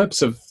the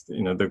purpose of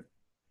the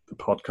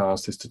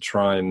podcast is to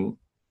try and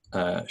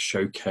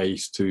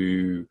showcase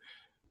to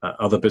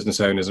other business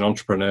owners and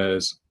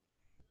entrepreneurs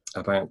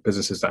about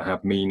businesses that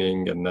have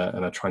meaning and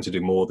are trying to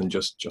do more than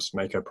just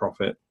make a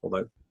profit.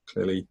 Although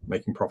clearly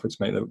making profits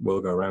make the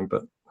world go around,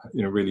 but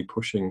really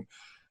pushing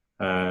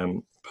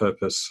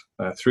purpose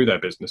through their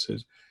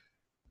businesses.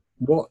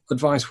 What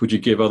advice would you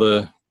give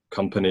other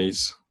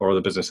companies or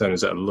other business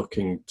owners that are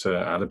looking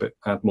to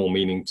add more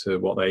meaning to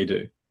what they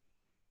do?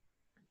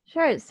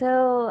 Sure.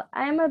 So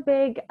I'm a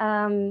big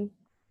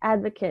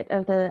advocate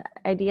of the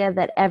idea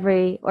that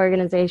every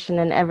organization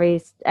and every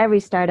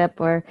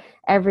startup or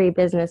every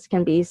business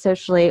can be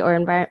socially or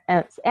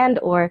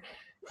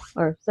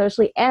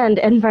socially and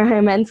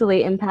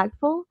environmentally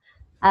impactful.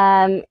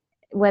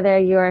 Whether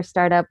you're a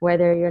startup,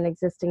 whether you're an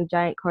existing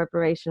giant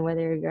corporation,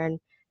 whether you're a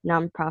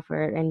nonprofit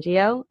or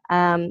NGO.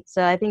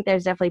 So I think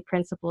there's definitely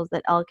principles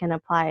that all can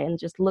apply, and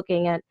just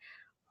looking at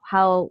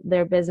how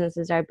their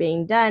businesses are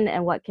being done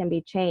and what can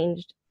be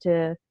changed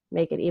to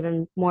make it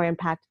even more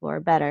impactful or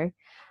better.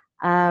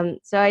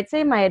 So I'd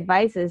say my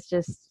advice is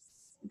just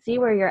see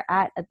where you're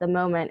at the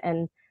moment,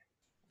 and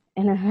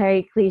in a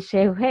very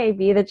cliche way,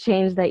 be the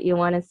change that you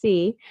want to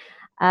see,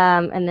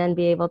 and then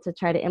be able to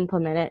try to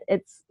implement it.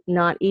 It's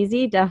not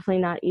easy,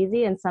 definitely not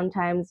easy. And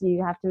sometimes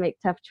you have to make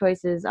tough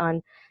choices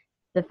on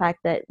the fact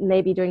that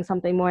maybe doing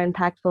something more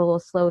impactful will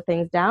slow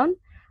things down.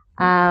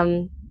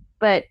 I'd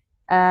like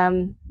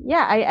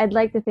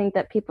to think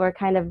that people are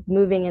kind of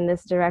moving in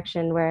this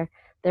direction where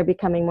they're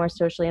becoming more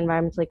socially,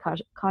 environmentally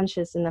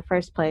conscious in the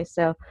first place.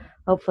 So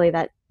hopefully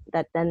that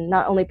then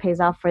not only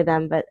pays off for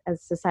them, but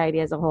as society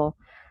as a whole.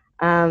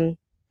 I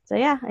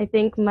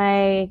think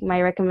my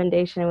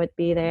recommendation would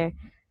be there.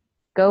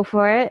 Go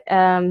for it.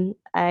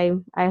 I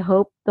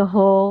hope the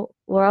whole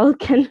world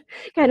can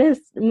kind of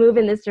move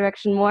in this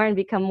direction more and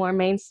become more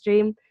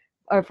mainstream,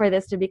 or for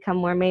this to become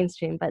more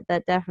mainstream. But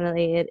that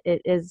definitely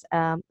it is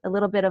a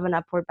little bit of an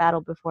upward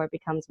battle before it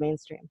becomes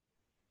mainstream.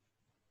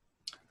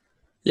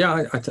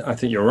 Yeah, I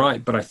think you're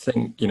right. But I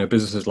think,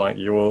 businesses like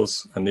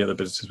yours and the other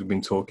businesses we've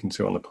been talking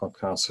to on the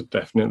podcast are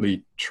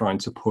definitely trying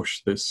to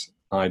push this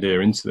idea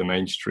into the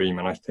mainstream.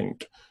 And I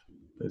think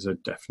there's a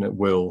definite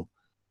will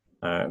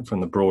from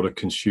the broader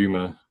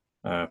consumer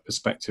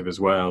perspective as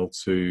well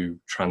to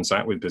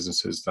transact with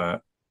businesses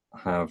that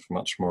have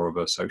much more of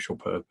a social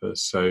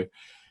purpose. So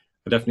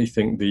I definitely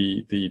think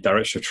the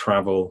direction of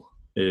travel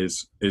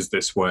is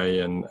this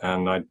way, and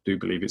I do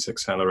believe it's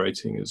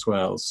accelerating as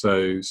well.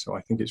 So I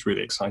think it's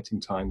really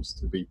exciting times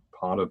to be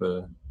part of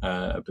a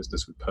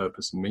business with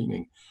purpose and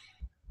meaning.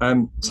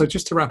 So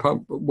just to wrap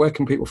up, where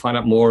can people find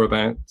out more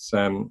about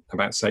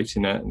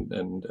SafetyNet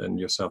and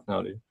yourself,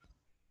 Nadia?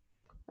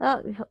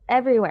 Well,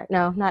 everywhere.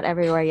 No, not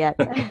everywhere yet.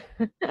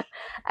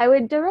 I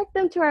would direct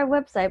them to our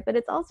website, but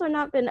it's also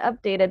not been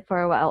updated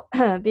for a while.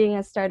 Being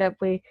a startup,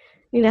 we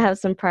need to have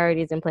some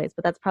priorities in place,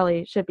 but that's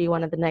probably should be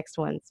one of the next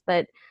ones.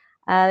 But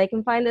they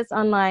can find us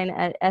online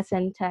at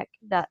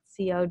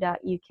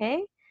sntech.co.uk.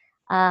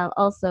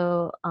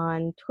 Also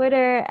on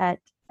Twitter at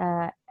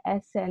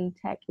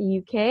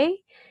sntechuk.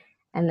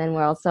 And then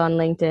we're also on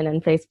LinkedIn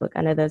and Facebook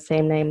under those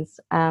same names.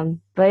 Other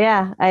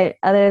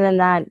than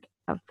that,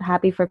 I'm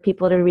happy for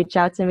people to reach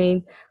out to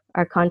me.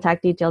 Our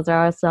contact details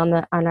are also on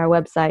our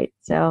website.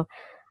 So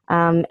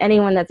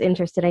anyone that's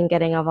interested in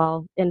getting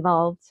involved,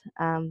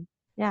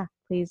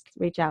 please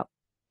reach out.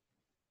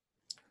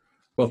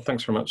 Well,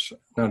 thanks very much,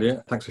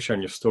 Nadia. Thanks for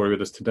sharing your story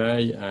with us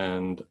today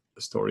and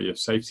the story of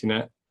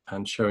SafetyNet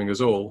and showing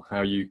us all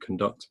how you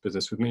conduct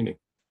business with meaning.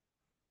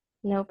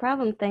 No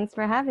problem. Thanks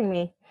for having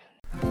me.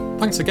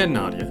 Thanks again,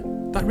 Nadia.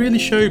 That really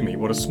showed me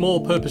what a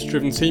small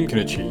purpose-driven team can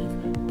achieve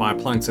by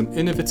applying some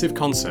innovative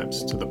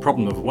concepts to the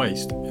problem of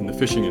waste in the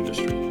fishing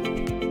industry.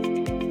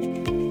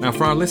 Now,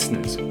 for our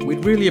listeners,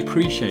 we'd really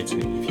appreciate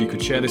it if you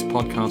could share this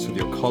podcast with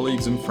your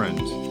colleagues and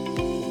friends.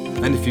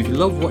 And if you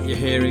love what you're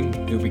hearing,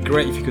 it would be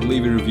great if you could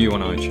leave a review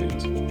on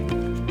iTunes.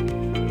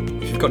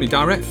 If you've got any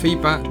direct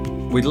feedback,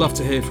 we'd love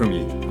to hear from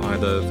you,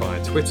 either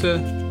via Twitter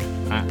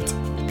at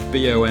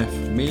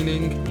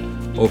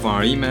BOFmeaning or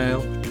via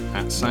email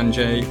at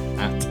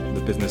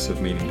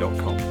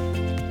sanjay@thebusinessofmeaning.com.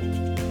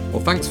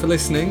 Well, thanks for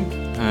listening,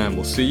 and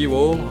we'll see you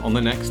all on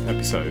the next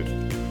episode.